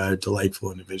 you are a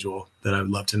delightful individual that I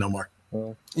would love to know more.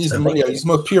 He's the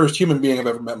most purest human being I've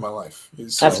ever met in my life.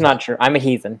 That's not true. I'm a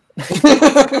heathen.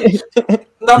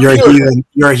 You're a heathen.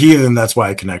 You're a heathen. That's why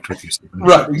I connect with you, Stephen.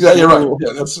 Right. Exactly. You're right.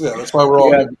 Yeah. That's why we're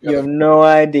all. You have no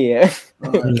idea.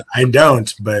 I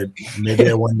don't, but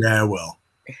maybe one day I will.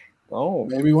 Oh,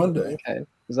 maybe one day. Okay.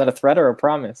 Is that a threat or a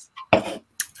promise?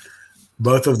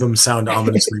 Both of them sound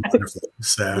ominously wonderful.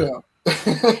 So. Yeah.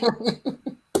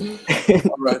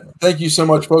 All right. Thank you so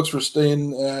much, folks, for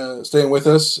staying with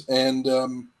us,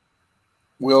 and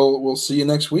we'll see you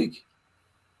next week.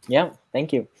 Yeah,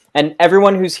 thank you. And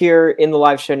everyone who's here in the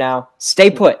live show now, stay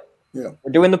put. Yeah,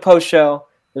 we're doing the post show.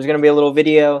 There's going to be a little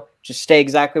video. Just stay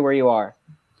exactly where you are,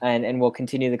 and we'll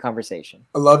continue the conversation.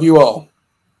 I love you all.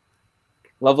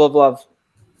 Love, love, love.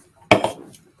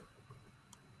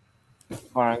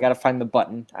 All right, I got to find the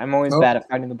button. I'm always bad at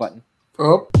finding the button.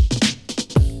 Oh.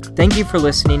 Thank you for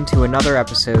listening to another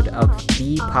episode of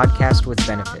The Podcast with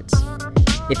Benefits.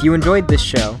 If you enjoyed this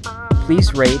show,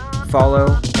 please rate,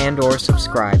 follow, and or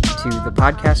subscribe to The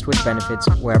Podcast with Benefits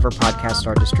wherever podcasts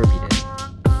are distributed.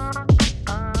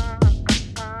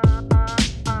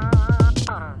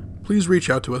 Please reach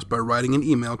out to us by writing an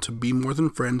email to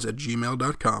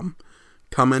bemorethanfriends@gmail.com,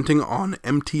 commenting on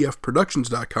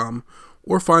mtfproductions.com,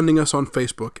 or finding us on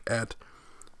Facebook at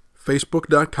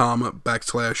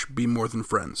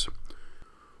facebook.com/bemorethanfriends.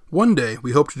 One day,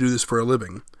 we hope to do this for a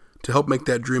living. To help make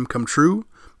that dream come true,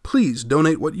 please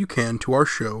donate what you can to our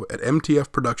show at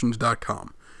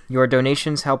mtfproductions.com. Your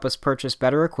donations help us purchase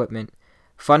better equipment,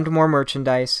 fund more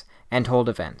merchandise, and hold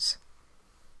events.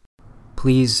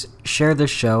 Please share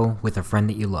this show with a friend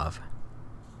that you love.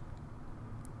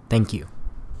 Thank you.